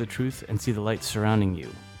always know the truth and see the light surrounding you.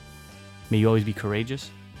 May you always be courageous,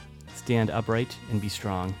 stand upright, and be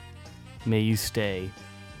strong. May you stay.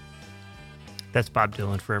 That's Bob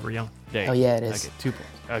Dylan, Forever Young. There. Oh, yeah, it is. Okay, 2 points.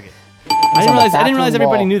 Okay. on the I didn't realize bathroom everybody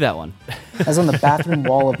wall. knew that one. I was on the bathroom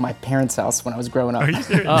wall of my parents' house when I was growing up. Are you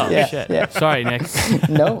serious? Oh Yeah, shit. yeah. Sorry, Nick.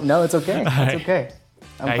 No, it's okay. right. It's okay.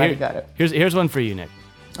 I'm All right, glad you got it. Here's one for you, Nick.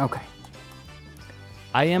 Okay.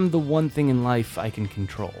 I am the one thing in life I can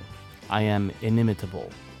control. I am inimitable.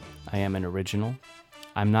 I am an original.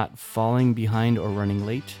 I'm not falling behind or running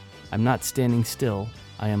late. I'm not standing still.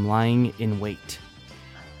 I am lying in wait.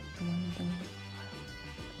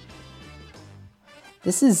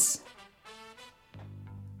 This is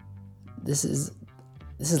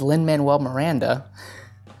Lin-Manuel Miranda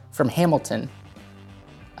from Hamilton.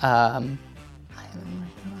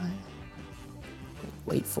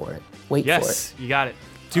 Wait for it. Wait Yes, you got it.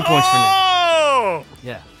 2 points for Nick. Oh,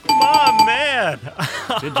 Yeah, my man.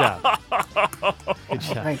 good job. Good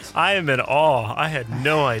for job. it. Right. I am in awe. I had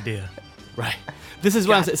no idea. Right. This is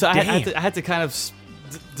what I'm saying. So damn. I had to kind of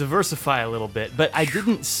diversify a little bit, but I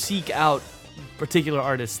didn't seek out particular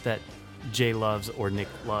artists that Jay loves or Nick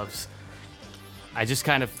loves. I just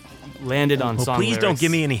kind of landed on Well, song please don't lyrics.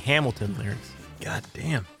 give me any Hamilton lyrics. God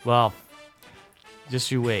damn. Well,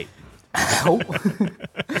 just you wait. Oh.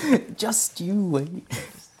 Just you wait.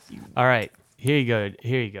 All right, here you go.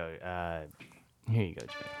 Here you go. Here you go,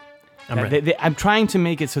 Jay. I'm ready. I'm trying to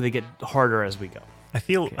make it so they get harder as we go. I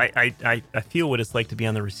feel I feel what it's like to be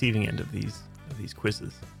on the receiving end of these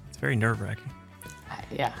quizzes. It's very nerve-wracking.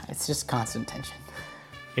 Yeah, it's just constant tension.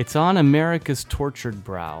 It's on America's tortured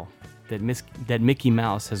brow that Mickey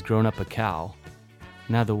Mouse has grown up a cow.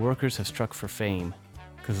 Now the workers have struck for fame,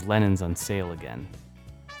 'cause Lennon's on sale again.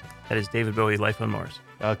 That is David Bowie, Life on Mars.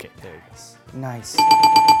 Okay, there you go. Nice.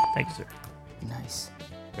 Thank you, sir. Nice.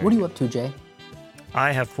 What are you up to, Jay?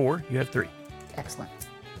 I have 4. You have 3. Excellent.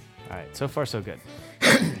 All right, so far so good.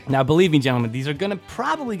 Now, believe me, gentlemen, these are gonna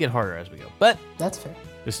probably get harder as we go, but That's fair.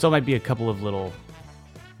 there still might be a couple of little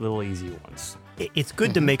easy ones. It's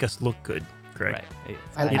good to make us look good, Greg. Right.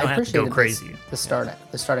 I You don't have to appreciated go crazy. The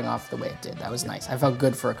starting off the way it did. That was nice. I felt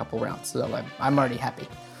good for a couple rounds, so I'm already happy.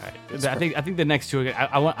 All right. I think the next two.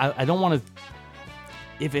 I don't want to.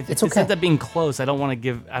 If it It's ends okay. up being close, I don't want to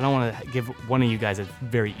give one of you guys a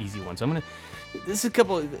very easy one. So I'm gonna. This is a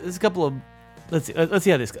couple of. Let's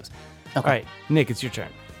see how this goes. All right, Nick, it's your turn.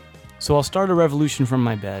 So I'll start a revolution from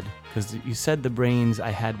my bed, 'cause you said the brains I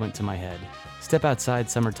had went to my head. Step outside,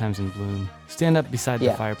 summertime's in bloom. Stand up beside the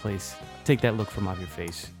Yeah. fireplace. Take that look from off your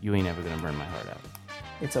face. You ain't ever gonna burn my heart out.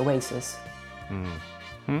 It's Oasis.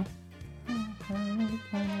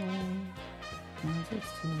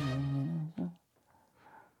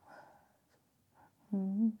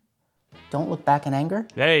 Don't look back in anger.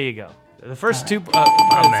 There you go. The first two.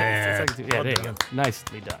 man. second two- yeah, there you go.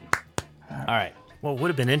 Nicely done. All right. What would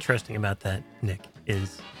have been interesting about that, Nick,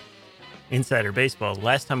 is Insider Baseball.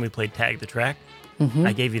 Last time we played Tag the Track,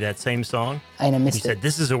 I gave you that same song. And I You missed said it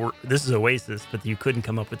this is Oasis, but you couldn't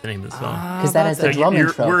come up with the name of the song. because that has the drum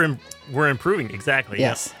intro. We're improving exactly.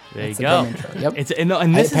 Yes. There you That's the go. drum intro. Yep. It's and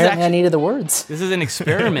this is Apparently, I actually needed the words. this is an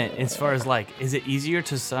experiment as far as like, is it easier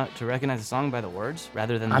to recognize a song by the words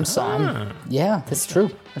rather than I'm the sorry. Yeah, that's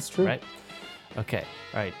true. That's true. right? Okay.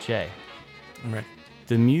 All right, Jay. I'm ready.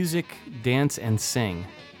 The music, dance, and sing,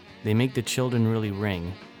 they make the children really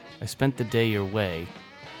ring. I spent the day your way.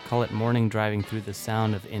 Call it morning driving through the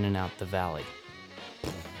sound of In and Out the Valley.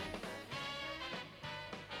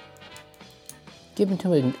 Give him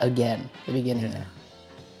to it again. The beginning there.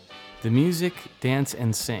 The music, dance,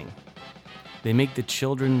 and sing, they make the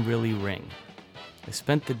children really ring. I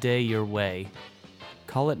spent the day your way.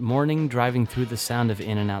 Call it morning driving through the sound of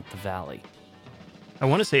In and Out the Valley. I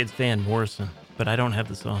want to say it's Van Morrison, but I don't have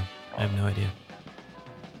the song. I have no idea.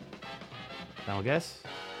 Final guess?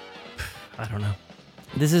 I don't know.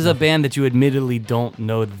 This is a band that you admittedly don't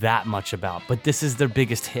know that much about, but this is their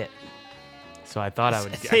biggest hit. So I thought I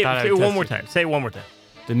would Say I it would one test more you. time. Say it one more time.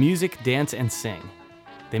 The music, dance, and sing,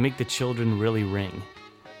 they make the children really ring.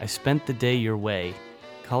 I spent the day your way.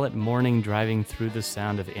 Call it morning driving through the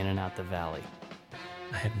sound of In and Out the Valley.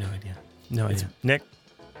 I have no idea. No idea. Nick?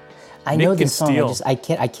 I Nick know can this song. steal. I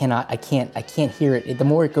can't hear it. The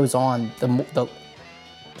more it goes on, the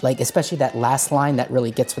like, especially that last line that really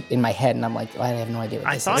gets in my head, and I'm like, I have no idea what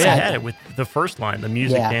I this thought is. I had it with the first line, the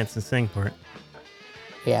music, Yeah. dance, and sing part.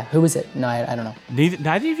 Yeah, who is it? No, I don't know.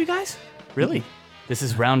 Neither of you guys? Really? This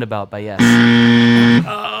is Roundabout by Yes.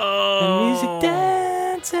 Oh, Music,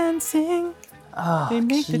 dance, and sing. Oh, They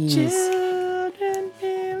make the jeez. children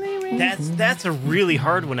really ring. that's a really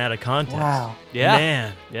hard one out of context. Wow. Yeah.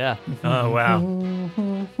 Man. Yeah. Oh wow. I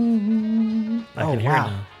Oh, can hear wow.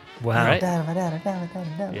 it now. Wow. Right?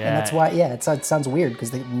 And that's why, yeah, it sounds weird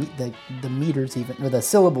because the meters even, or the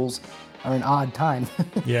syllables are an odd time.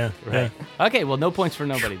 Yeah. Right. Okay, well, no points for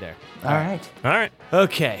nobody there. All right. Yeah. All right.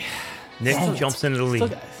 Okay. Nick Dang it. jumps into the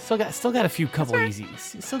lead. Still got a few couple easy.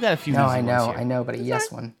 Still got a few No, easy I ones know, here. but a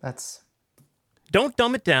yes one. That's Don't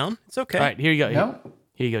dumb it down. It's okay. All right, here you go. no.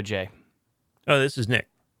 Here you go, Jay. Oh, this is Nick.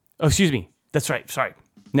 Oh, excuse me. That's right. Sorry.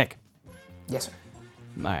 Nick. Yes, sir.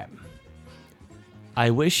 All right.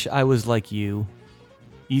 I wish I was like you,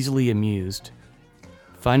 easily amused.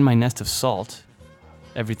 Find my nest of salt.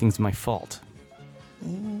 Everything's my fault.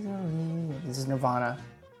 This is Nirvana.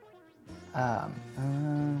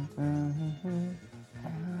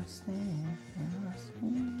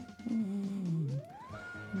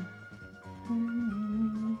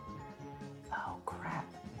 Oh crap!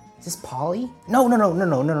 Is this Polly? No!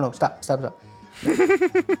 Stop!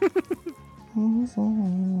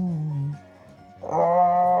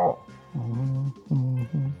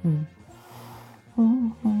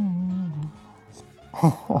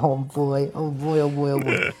 Oh boy!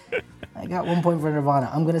 I got 1 point for Nirvana.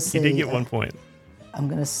 I'm gonna say. You did get 1 point. I'm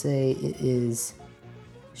gonna say it is.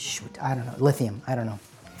 Shoot, I don't know. Lithium. I don't know.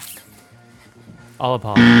 All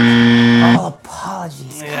apologies. All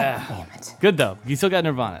apologies. Yeah. God damn it. Good though. You still got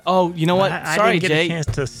Nirvana. Oh, you know what? I Sorry, didn't get Jay. a chance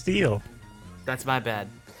to steal. That's my bad.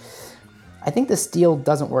 I think the steal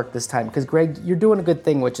doesn't work this time because Greg, you're doing a good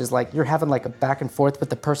thing, which is like you're having like a back and forth with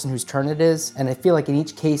the person whose turn it is, and I feel like in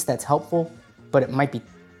each case that's helpful, but it might be.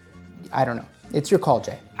 I don't know. It's your call,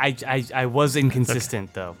 Jay. I was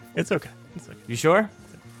inconsistent though. It's okay. It's okay. You sure?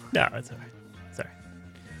 No, it's all right. It's all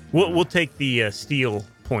right. We'll take the steal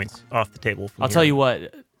points off the table. From I'll tell you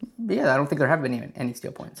what. Yeah, I don't think there have been any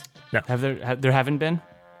steal points. There haven't been?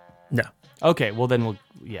 No. Okay, well then we'll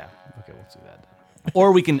do that.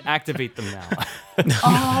 Or we can activate them now.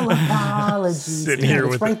 All apologies. Sitting Yeah, here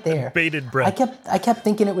it's with right there. bated breath. I kept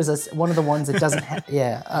thinking it was one of the ones that doesn't have.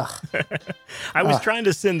 Yeah. Ugh. I was trying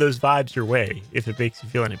to send those vibes your way. If it makes you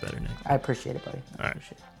feel any better, Nick. I appreciate it, buddy. I right.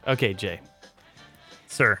 appreciate it. Okay, Jay.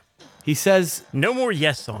 Sir, He says no more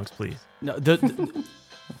yes songs, please. no.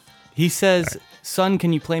 He says, "Son,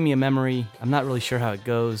 can you play me a memory? I'm not really sure how it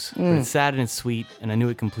goes, but it's sad and it's sweet, and I knew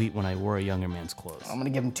it complete when I wore a younger man's clothes." I'm gonna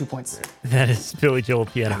give him 2 points. That is Billy Joel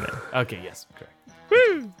Piano Man. Okay, yes, correct.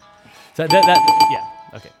 So yeah,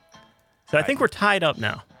 okay, So I think we're tied up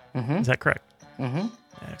now. Is that correct? Mm-hmm.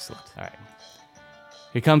 Excellent. all right.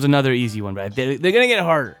 Here comes another easy one, but they're gonna get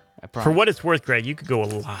harder. I promise. For what it's worth, Greg, you could go a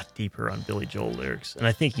lot deeper on Billy Joel lyrics, and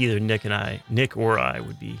I think either Nick or I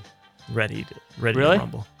would be ready to Really?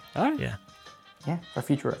 rumble. All right. Yeah. Yeah, for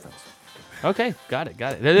future reference. Okay, got it.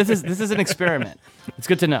 This is an experiment. It's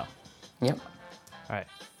good to know. Yep. All right.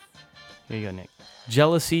 Here you go, Nick.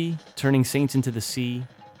 Jealousy, turning saints into the sea,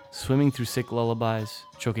 swimming through sick lullabies,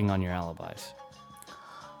 choking on your alibis.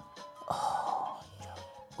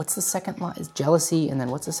 What's the second line? Is jealousy, and then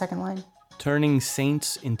what's the second line? Turning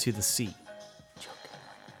saints into the sea.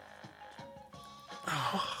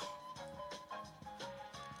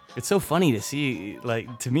 It's so funny to see,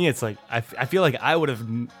 like, to me, it's like, I feel like I would have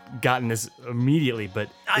gotten this immediately, but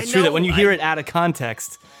I it's true that know, when you hear it out of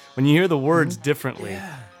context, when you hear the words differently,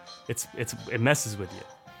 it messes with you.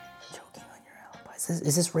 Choking on your alibis.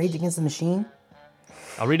 Is this Rage Against the Machine?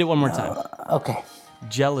 I'll read it one more time. Okay.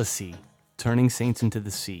 Jealousy, turning saints into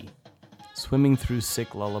the sea, swimming through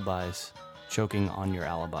sick lullabies, choking on your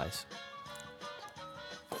alibis.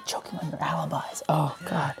 Choking on your alibis. Oh,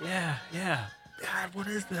 God. Yeah. God, what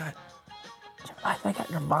is that? I got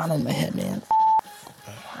Nirvana in my head, man.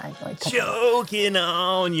 Choking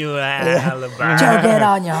on your alibi. Choking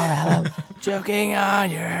on your alibis. Choking on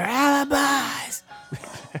your alibis.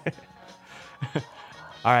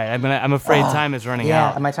 All right, I'm afraid time is running Yeah,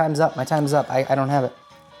 out. my time's up. I don't have it.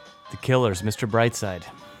 The Killers, Mr. Brightside.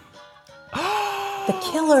 The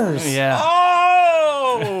Killers. Yeah.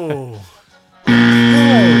 Oh!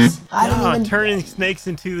 Killers. I didn't Oh, even. turning snakes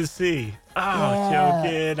into the sea. Oh, Yeah.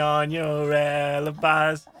 choking on your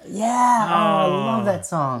alibis. Yeah. Oh, I love that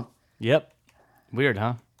song. Yep. Weird,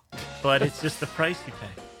 huh? But it's just the price you pay.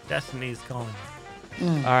 Destiny's calling.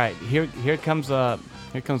 All right, here comes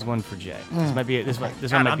one for Jay. This might be this one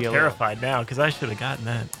God, might I'm be a terrified now because I should have gotten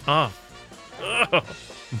that. Oh. Ugh.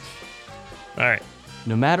 All right.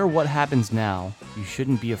 No matter what happens now, you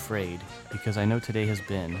shouldn't be afraid because I know today has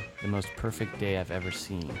been the most perfect day I've ever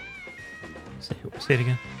seen. Say it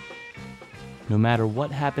again. No matter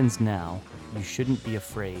what happens now, you shouldn't be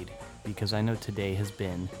afraid, because I know today has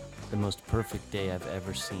been the most perfect day I've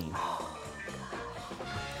ever seen.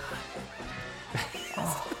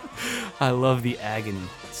 I love the agony.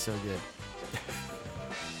 It's so good.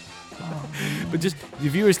 But just the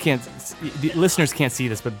viewers can't, the listeners can't see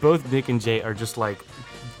this, but both Nick and Jay are just like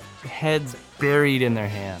heads buried in their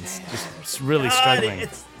hands, just really struggling.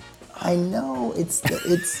 I know it's.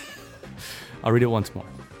 I'll read it once more.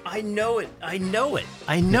 I know it. I know it.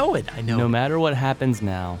 I know it. I know No it. matter what happens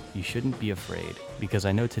now, you shouldn't be afraid, because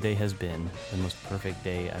I know today has been the most perfect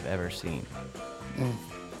day I've ever seen.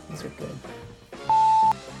 These are good.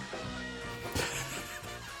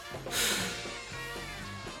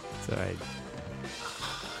 It's all right.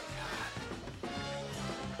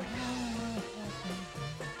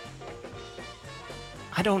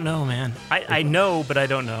 I don't know, man. I know, but I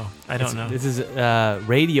don't know. I don't know. This is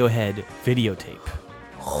Radiohead videotape.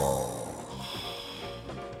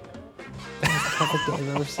 Perfect day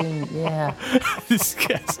I've ever seen. Yeah. This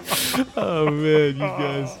guy's, oh man, you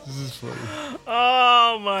guys, this is funny.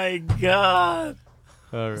 Oh my god.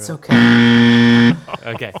 All right. It's okay.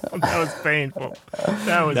 Okay. That was painful.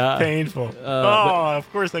 That was Nah. painful. Oh,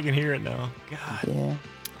 of course I can hear it now. God. Yeah.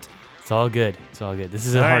 It's all good. It's all good. This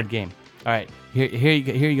is a All hard right. game. All right. Here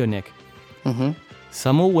you go, Nick. Mm-hmm.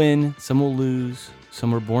 Some will win, some will lose.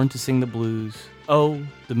 Some were born to sing the blues. Oh,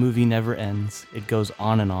 the movie never ends. It goes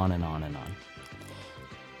on and on and on and on.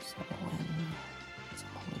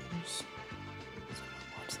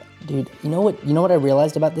 Dude, you know what I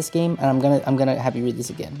realized about this game, and I'm gonna have you read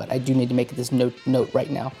this again, but I do need to make this note right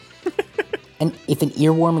now. And if an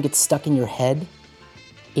earworm gets stuck in your head,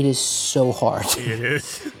 it is so hard It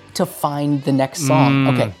is. to find the next song.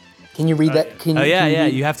 Okay, can you read that? Can Oh you, yeah, can you yeah.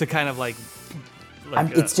 read- You have to kind of like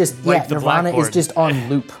it's just like the Nirvana is blackboard. just on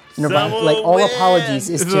loop. Nirvana, Some like all will apologies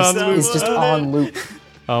is win, just some is just will on loop.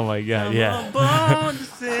 Oh my god, yeah. Born to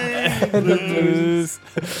sing. Blues.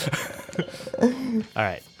 All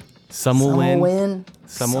right. Some will Some will win, win,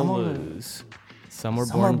 some will lose. Some were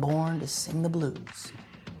Some are born. born to sing the blues.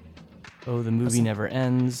 Oh, the movie never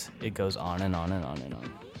ends. It goes on and on and on and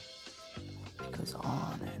on. It goes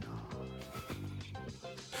on and on.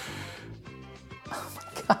 Oh my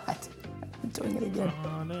god, I'm doing it again.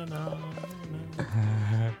 On and on.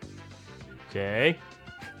 Jay,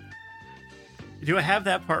 Do I have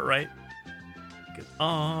that part right? Goes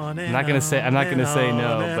on and I'm not gonna say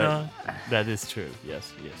no, on and but on. that is true.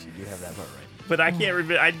 Yes, you do have that part right. But I can't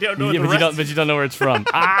remember. I don't know Yeah, the rest. but you don't know where it's from.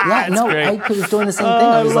 Ah, Yeah, that's no, great. I was doing the same thing. Oh,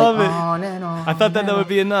 I was I love like, it. on and on. I thought that and would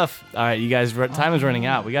be enough. All right, you guys, time is running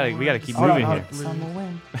out. We gotta keep on. moving Hold here. on. Some will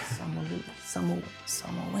win, some will lose,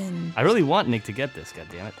 some will win. I really want Nick to get this. God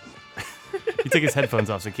damn it! He took his headphones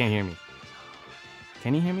off, so he can't hear me.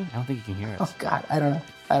 Can he hear me? I don't think he can hear us. Oh god, I don't know.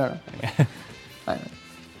 I don't know.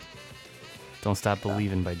 Don't Stop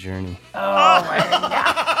Believing by Journey.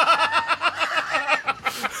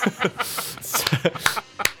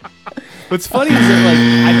 What's funny is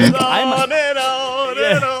that I'm On and on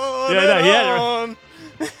and on Yeah, and no, yeah.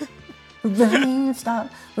 on. Rain stop.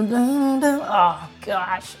 Oh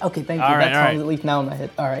gosh. Okay, thank you. All right, that all song's right. at least now in my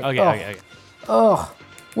head. All right. okay, oh, okay. Oh,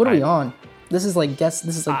 what are we on? This is like This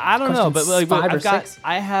is like. I don't know, but question like, 5 or I've got, 6.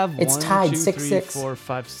 I have It's 1, tied, 2, 6, 3, 6. 4,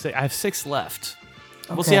 5, 6. I have 6 left.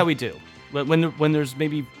 We'll see Okay. how we do. But when there's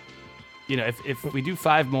maybe, if we do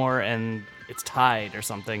 5 more and it's tied or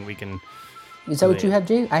something, we can. Is that what Yeah. you have,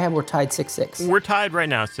 Jay? I have we're tied 6-6. We're tied right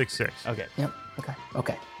now, 6-6. Okay. Yep. Okay.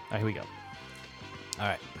 Okay. All right, here we go. All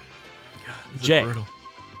right. This is Jay. brutal.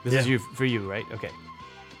 This is for you, right? Okay.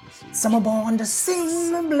 Some are born to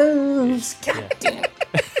sing the blues. God damn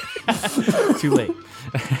it. Too late.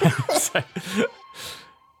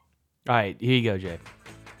 All right, here you go, Jay.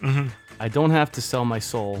 I don't have to sell my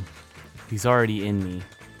soul. He's already in me.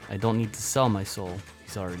 I don't need to sell my soul.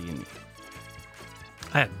 He's already in me.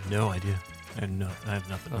 I have no idea. I have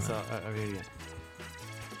nothing. on So, that. here you go.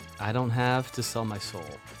 I don't have to sell my soul.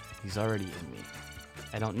 He's already in me.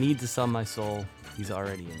 I don't need to sell my soul. He's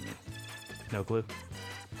already in me. No clue?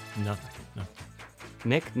 Nothing. No.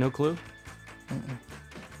 Nick, no clue?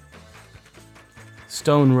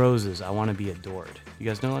 Stone Roses, I Want to Be Adored. You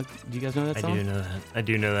guys know? Do you guys know that I song? do know that. I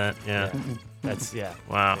do know that. Yeah. That's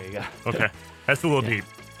Wow. There you go. Okay. That's a little deep.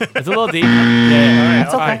 It's a little deep. Yeah.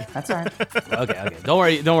 That's okay. That's all right. Okay.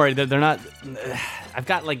 Don't worry. They're not. I've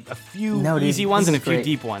got like a few No, dude, easy ones this and a is few great.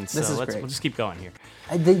 deep ones. This So is we'll great. just keep going here.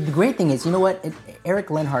 The great thing is, you know what? Eric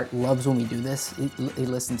Lenhart loves when we do this. He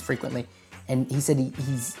listens frequently. And he said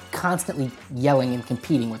he's constantly yelling and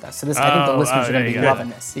competing with us. So I think the listeners are there going to you be go. loving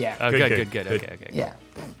this. Yeah. Oh, Good, good. good. Okay. Yeah.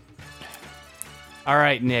 All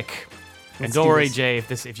right, Nick. And do don't worry, this. Jay.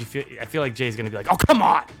 If you feel, I feel like Jay's gonna be like, "Oh, come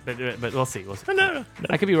on!" But we'll see. We'll see. No.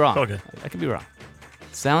 I could be wrong. It's all good. I could be wrong.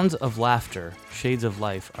 Sounds of laughter, shades of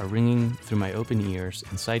life are ringing through my open ears,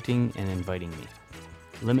 inciting and inviting me.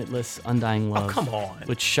 Limitless, undying love, come on.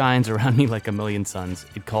 which shines around me like a million suns.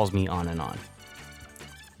 It calls me on and on.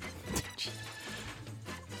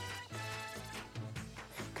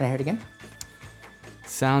 Can I hear it again?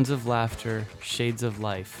 Sounds of laughter, shades of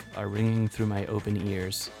life are ringing through my open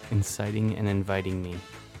ears, inciting and inviting me.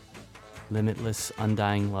 Limitless,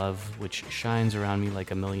 undying love, which shines around me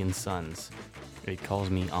like a million suns. It calls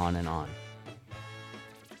me on and on.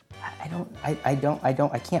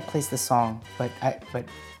 I can't place the song, but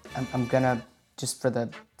I'm gonna, just for the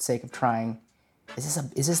sake of trying. Is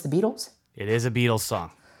this the Beatles? It is a Beatles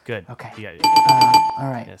song. Good. Okay. Yeah. All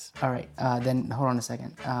right. Yes. All right. Then hold on a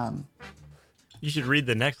second. You should read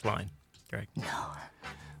the next line, Greg.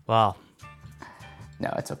 Well,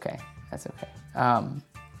 No, it's okay. That's okay. I'm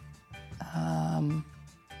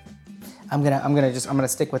gonna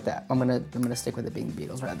stick with that. I'm gonna stick with it being the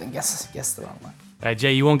Beatles rather than guess the wrong one. all right,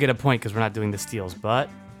 Jay, you won't get a point because we're not doing the steals, but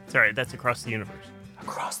It's all right. That's Across the Universe.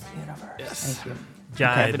 Across the universe. Yes. Thank you.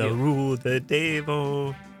 Jai the the deal. rule the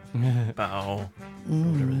devil. Bow.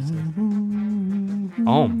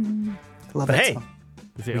 Love But that hey, song.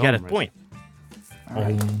 we got a point. All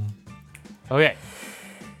right. Okay.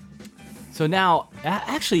 So now,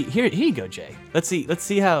 actually, here you go, Jay. Let's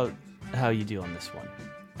see how you do on this one.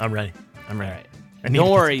 I'm ready. I'm ready. All right. I need to Don't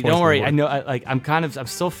get worry, some points don't worry. on the I board. know, I'm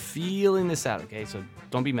still feeling this out. Okay, so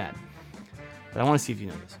don't be mad. But I want to see if you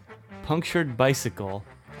know this. Punctured bicycle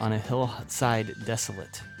on a hillside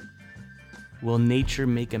desolate. Will nature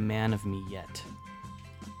make a man of me yet?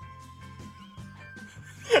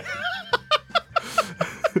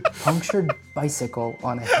 Punctured bicycle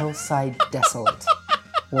on a hillside desolate.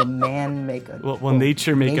 Will man make a? Will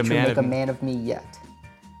nature make a man of me? man of me yet?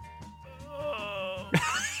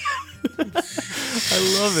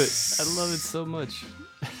 I love it. I love it so much.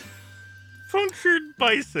 Punctured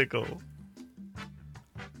bicycle.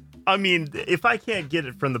 I mean, if I can't get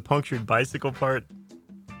it from the punctured bicycle part,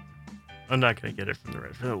 I'm not gonna get it from the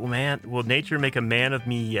rest. Well, man, will nature make a man of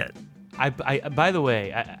me yet? I by the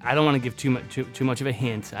way, I don't want to give too much of a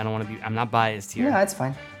hint. I don't want to be. I'm not biased here. No, that's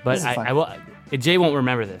fine. But This is fine. I will. Jay won't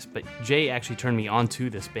remember this, but Jay actually turned me onto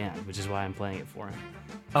this band, which is why I'm playing it for him.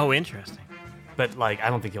 Oh, interesting. But like, I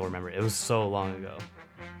don't think he'll remember it. It was so long ago,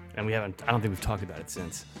 and we haven't. I don't think we've talked about it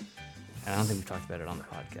since, and I don't think we've talked about it on the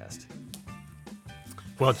podcast.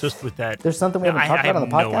 Well, just with that, There's something we haven't talked about on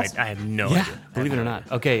the podcast? I have no Yeah, idea. believe it or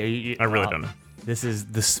not. Okay, I really don't know. This is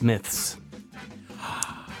the Smiths.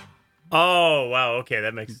 Oh, wow. Okay,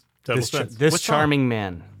 that makes total This sense. What song? charming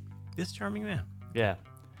man. This charming man. Yeah.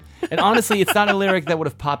 And honestly, it's not a lyric that would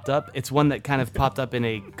have popped up. It's one that kind of popped up in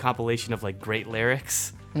a compilation of like great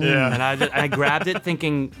lyrics. Yeah. And I grabbed it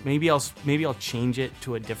thinking maybe I'll change it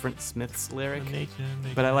to a different Smiths lyric.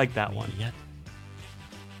 But I like that one. Yet.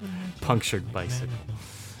 Punctured bicycle.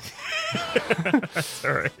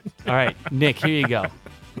 All right. All right, Nick, here you go.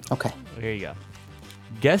 Okay. Here you go.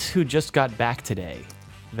 Guess who just got back today?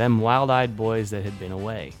 Them wild-eyed boys that had been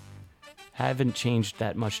away. Haven't changed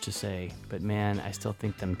that much to say, but man, I still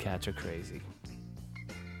think them cats are crazy.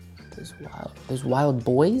 There's wild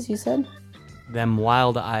boys. You said Them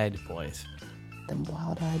wild-eyed boys. them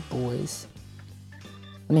wild-eyed boys.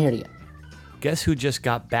 Let me hear it again. Guess who just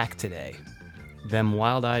got back today? Them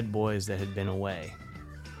wild-eyed boys that had been away.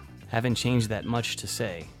 Haven't changed that much to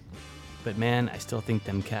say, but man, I still think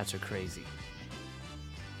them cats are crazy.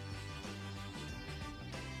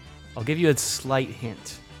 I'll give you a slight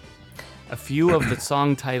hint. A few of the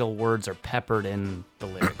song title words are peppered in the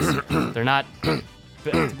lyrics. They're not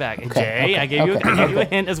back to back. And Jay, I gave you a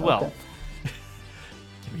hint as well.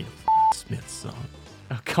 Give me a Smith song.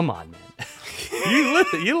 Oh, come on, man.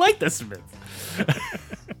 you like the Smiths.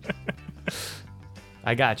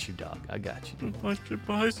 I got you, dog. I got you. Punctured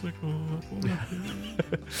bicycle.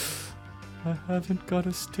 I haven't got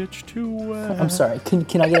a stitch to wear. I'm sorry.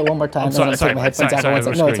 Can I get it one more time? I'm sorry, As I'm taking my headphones out. sorry, One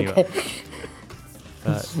we're second. No, screwing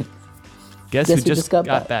it's okay. Guess who just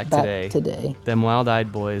got back today? today. Them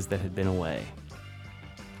wild-eyed boys that had been away.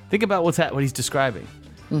 Think about what he's describing.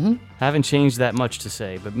 Mm-hmm. Haven't changed that much to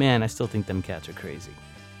say, but man, I still think them cats are crazy.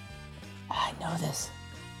 I know this.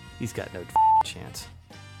 He's got no chance.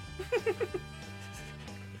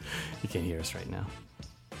 You can't hear us right now.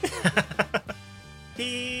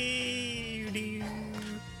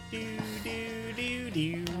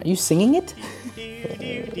 Are you singing it?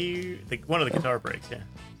 One of the guitar breaks, yeah.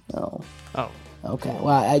 No. Oh, Okay. Well,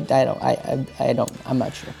 I don't. I'm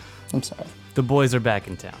not sure. I'm sorry. the boys are back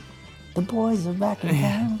in town. The boys are back in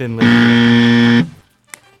town. Thin Lizzy.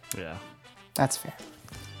 Yeah. That's fair.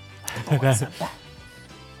 The boys are back.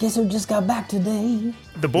 Guess who just got back today?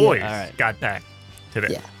 The boys all right. got back today.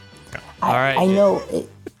 Yeah. All right. I know.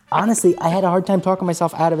 Honestly, I had a hard time talking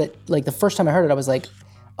myself out of it. Like the first time I heard it, I was like,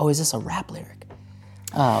 "Oh, is this a rap lyric?"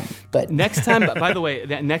 But Next time, by the way,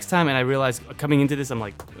 next time, and I realized coming into this, I'm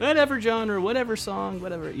like, whatever genre, whatever song,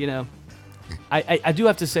 whatever, you know. I do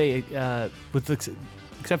have to say,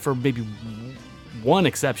 except for maybe one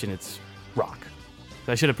exception, it's rock.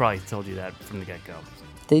 So I should have probably told you that from the get-go.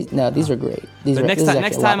 these are great. These But are, next this is time,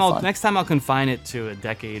 actually a lot of fun. next time I'll confine it to a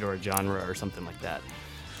decade or a genre or something like that.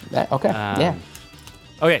 Okay. Yeah.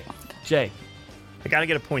 Okay, Jay. I got to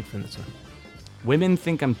get a point from this one. Women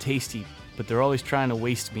think I'm tasty, but they're always trying to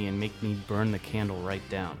waste me and make me burn the candle right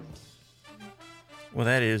down. Well,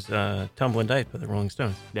 that is Tumbling Dice by the Rolling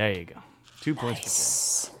Stones. There you go. 2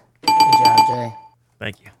 points. Good job, Jay.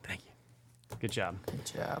 Thank you. Thank you. For Good job. Good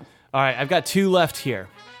job. All right, I've got 2 left here.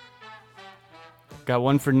 Got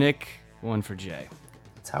one for Nick, one for Jay.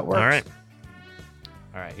 That's how it works. All right.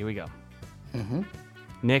 All right, here we go.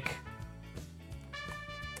 Nick.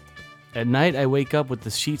 At night, I wake up with the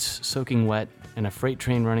sheets soaking wet and a freight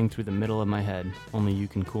train running through the middle of my head. Only you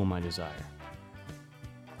can cool my desire.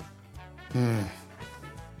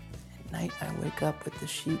 At night, I wake up with the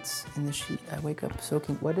sheets in the sheet. I wake up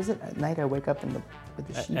soaking. What is it? At night, I wake up with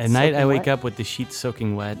the sheets. At night, I soaking wake wet? up with the sheets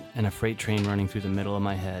soaking wet and a freight train running through the middle of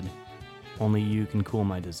my head. Only you can cool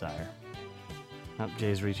my desire. Oh,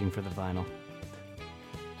 Jay's reaching for the vinyl.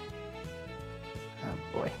 Oh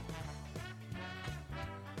boy.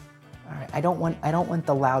 All right. I don't want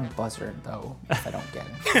the loud buzzer though. If I don't get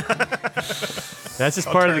it. That's just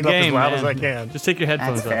I'll part of turn the it up as game, loud man. as I can. Just take your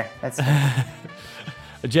headphones That's fair. That's fair.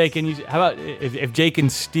 off. Jay, can you? How about if Jay can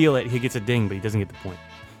steal it, he gets a ding, but he doesn't get the point.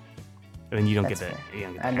 And then you don't That's get fair. the. You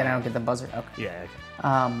don't get And the then I don't get the buzzer. Okay. yeah.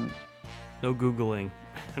 Okay. No googling.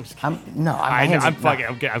 I'm just kidding. My hands I'm are- fucking.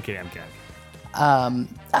 I'm kidding. I'm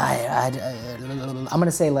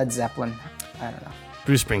gonna say Led Zeppelin. I don't know.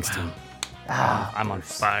 Bruce Springsteen. I'm on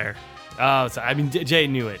fire. Oh, so I mean, Jay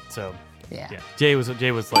knew it, so Yeah. yeah. Jay was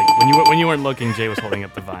like when you weren't looking, Jay was holding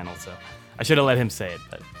up the vinyl, so I should have let him say it.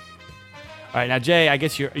 But all right, now Jay, I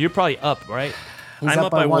guess you're probably up, right? He's I'm up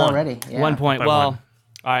up by by one one. already. Yeah. 1 point. By Well, one.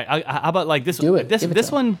 all right. How about like this? Do it. This Give it to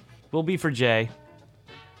him. one will be for Jay.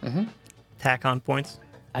 Tack on points.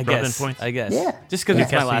 I Rub in guess. points. I guess. Yeah. Just because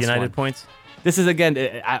it's my Newcastle last United one. points. This is again.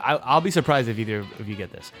 I'll be surprised if either of you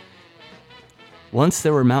get this. Once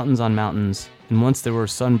there were mountains on mountains, and once there were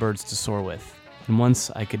sunbirds to soar with, and once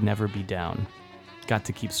I could never be down. Got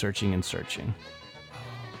to keep searching and searching.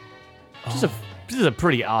 This is a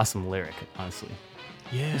pretty awesome lyric, honestly.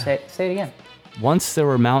 Yeah. Say it again. Once there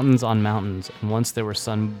were mountains on mountains, and once there were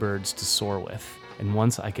sunbirds to soar with, and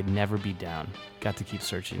once I could never be down. Got to keep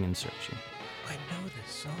searching and searching. I know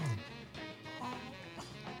this song.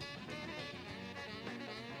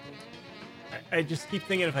 I just keep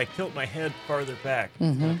thinking if I tilt my head farther back,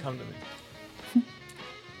 it's gonna come to me.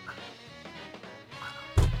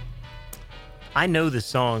 I know this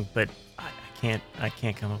song, but I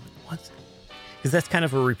can't come up with what's because that's kind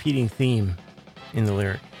of a repeating theme in the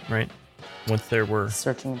lyric, right? Once there were.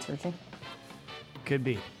 Searching and searching. Could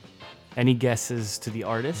be. Any guesses to the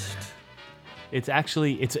artist? It's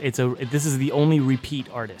actually this is the only repeat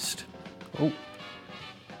artist Oh,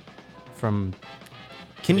 from.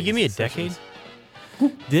 Can you give me a decade?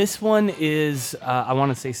 This one is I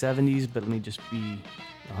want to say 70s, but let me just be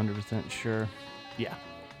 100% sure. Yeah,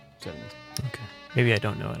 70s. Okay. Maybe I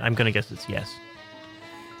don't know it. I'm gonna guess it's yes.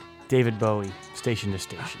 David Bowie, Station to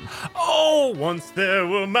Station. Oh, once there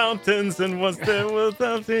were mountains and once there was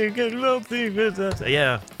something and nothing.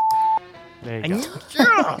 Yeah. There you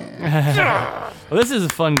go. Well, this is a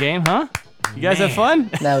fun game, huh? You guys have fun?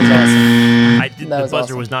 that was awesome. I did. That The was buzzer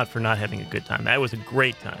awesome. was not for not having a good time. That was a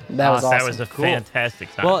great time. That was That awesome. was a Cool.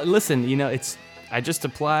 fantastic time. Well, listen, I just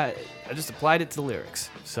applied it to the lyrics,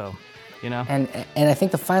 so you know. And I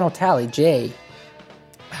think the final tally, Jay,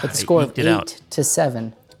 with the score of eked it out.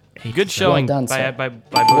 8-7. Good showing done, by sir. both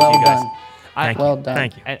Well of you guys. done. Thank you. well done.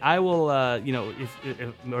 Thank you. And I will, if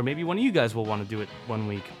or maybe one of you guys will want to do it one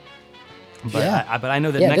week. But Yeah. but I know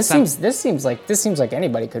that Yeah, next this time seems like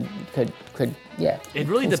anybody could yeah. it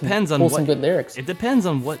really pull some- depends on pull what some good lyrics. It depends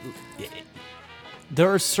on what.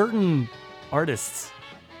 There are certain artists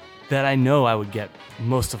that I know I would get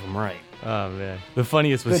most of them right. Oh man, the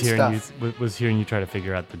funniest was Good hearing stuff. you was hearing you try to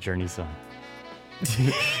figure out the Journey song.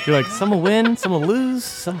 You're like, some will win, some will lose,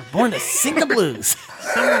 some are born to sing the blues.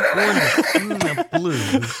 Someone born to sing the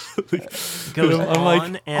blues goes I'm like,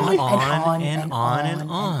 on and on and on and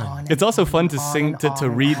on. It's also fun to sing to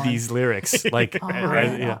read these lyrics, like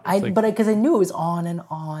yeah, it's like- Because I knew it was on and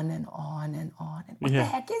on and on and on. And what Yeah. the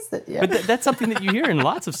heck is that? Yeah. But that's something that you hear in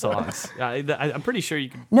lots of songs. I'm pretty sure you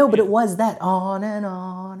can. No, but it was that on and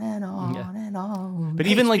on and on Yeah. and on. But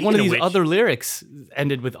Hey, even like one of speaking these of which- other lyrics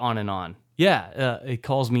ended with on and on. Yeah, it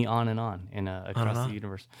calls me on and on in across on. the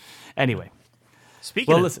universe. Anyway,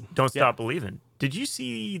 Speaking Well, of listen, Don't yeah. Stop Believing, did you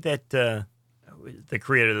see that the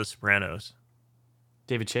creator of The Sopranos,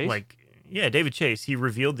 David Chase. David Chase, he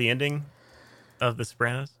revealed the ending of The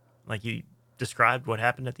Sopranos? Like, he described what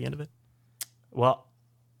happened at the end of it? Well,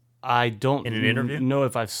 I don't In an interview? know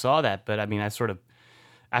if I saw that, but I mean, I sort of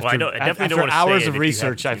after, I definitely after don't wanna say hours it of if you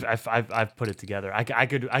research, haven't I've put it together. I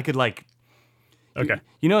could like Okay.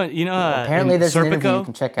 you know Apparently, in there's an Serpico, interview you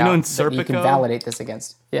can check out You know, in that you can Serpico, validate this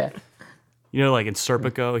against. Yeah. you know, like in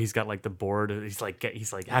Serpico, he's got like the board. He's like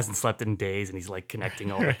hasn't slept in days, and he's like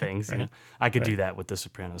connecting all the things. You know, I could do that with the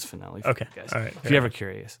Sopranos finale. For Okay, you guys, all right, if fair you're ever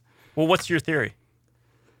curious. Well, what's your theory?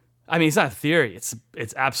 I mean, it's not a theory.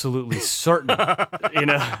 It's absolutely certain. You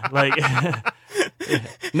know, like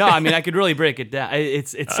no. I mean, I could really break it down.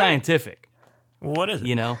 It's scientific. Well, what is it?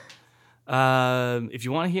 You know, if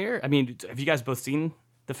you want to hear, I mean, have you guys both seen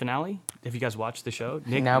the finale? Have you guys watched the show?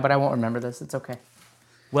 Nick? No, but I won't remember this. It's okay.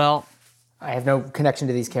 Well, I have no connection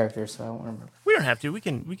to these characters, so I won't remember. We don't have to. We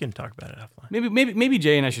can talk about it offline. maybe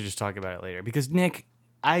Jay and I should just talk about it later because Nick,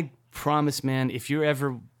 I promise, man, if you're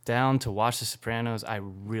ever down to watch The Sopranos, I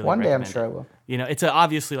really One day I'm recommend sure I it. will. You know, it's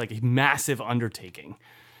obviously like a massive undertaking.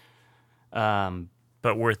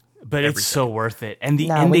 But worth. But every it's so worth it, and the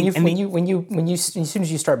No, ending. as soon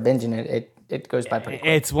as you start binging it goes by pretty quick.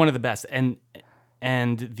 It's one of the best, and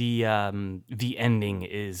the ending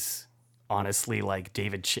is honestly like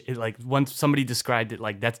like once somebody described it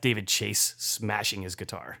like that's David Chase smashing his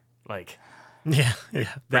guitar, like Yeah, pretty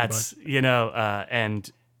that's much. you know, and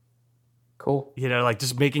Cool. you know, like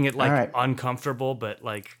just making it like All right. uncomfortable, but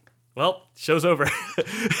like, well, show's over,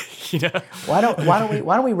 you know, Why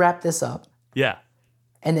don't we wrap this up? yeah.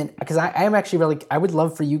 And then, because I am actually really, I would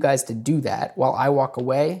love for you guys to do that while I walk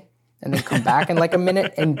away, and then come back in like a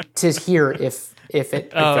minute and to hear if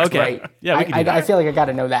it's okay. right. Yeah, we can do that. I feel like I got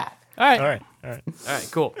to know that. All right, All right. all right,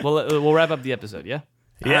 cool. Well, we'll wrap up the episode, yeah.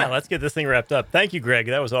 Yeah, let's get this thing wrapped up. Thank you, Greg.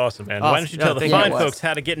 That was awesome, man. Awesome. Why don't you Yeah, tell the thank you. fine It was. folks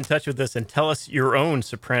how to get in touch with us and tell us your own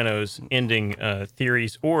Sopranos ending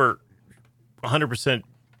theories or 100%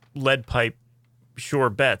 lead pipe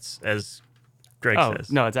sure bets, as Greg Oh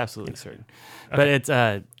says. no, it's absolutely certain, but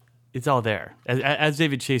it's all there. As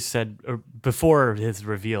David Chase said or before his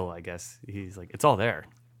reveal, I guess he's like, it's all there,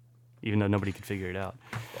 even though nobody could figure it out.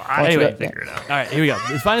 I Anyway. can't figure it out. All right, here we go.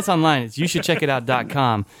 Find us online. It's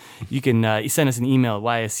youshouldcheckitout.com. You can send us an email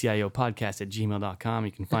at ysciopodcast@gmail.com.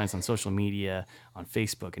 You can find us on social media on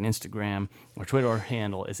Facebook and Instagram. Our Twitter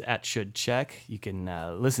handle is @shouldcheck. You can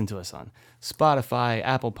listen to us on Spotify,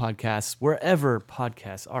 Apple Podcasts, wherever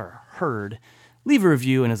podcasts are heard. Leave a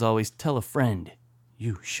review, and as always, tell a friend.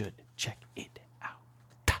 You should check it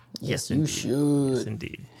out. Yes, you indeed. should. Yes,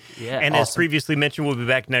 indeed. Yeah, And as awesome. previously mentioned, we'll be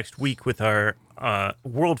back next week with our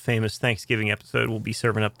world famous Thanksgiving episode. We'll be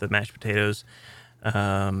serving up the mashed potatoes,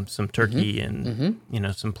 some turkey, and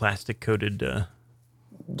some plastic coated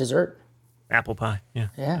Dessert. apple pie. Yeah,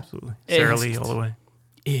 Yeah. absolutely. Sara Lee Excellent. all the way.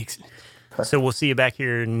 Excellent. So we'll see you back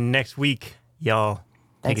here next week, y'all. Take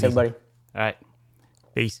Thanks, it easy. everybody. All right.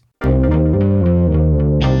 Peace.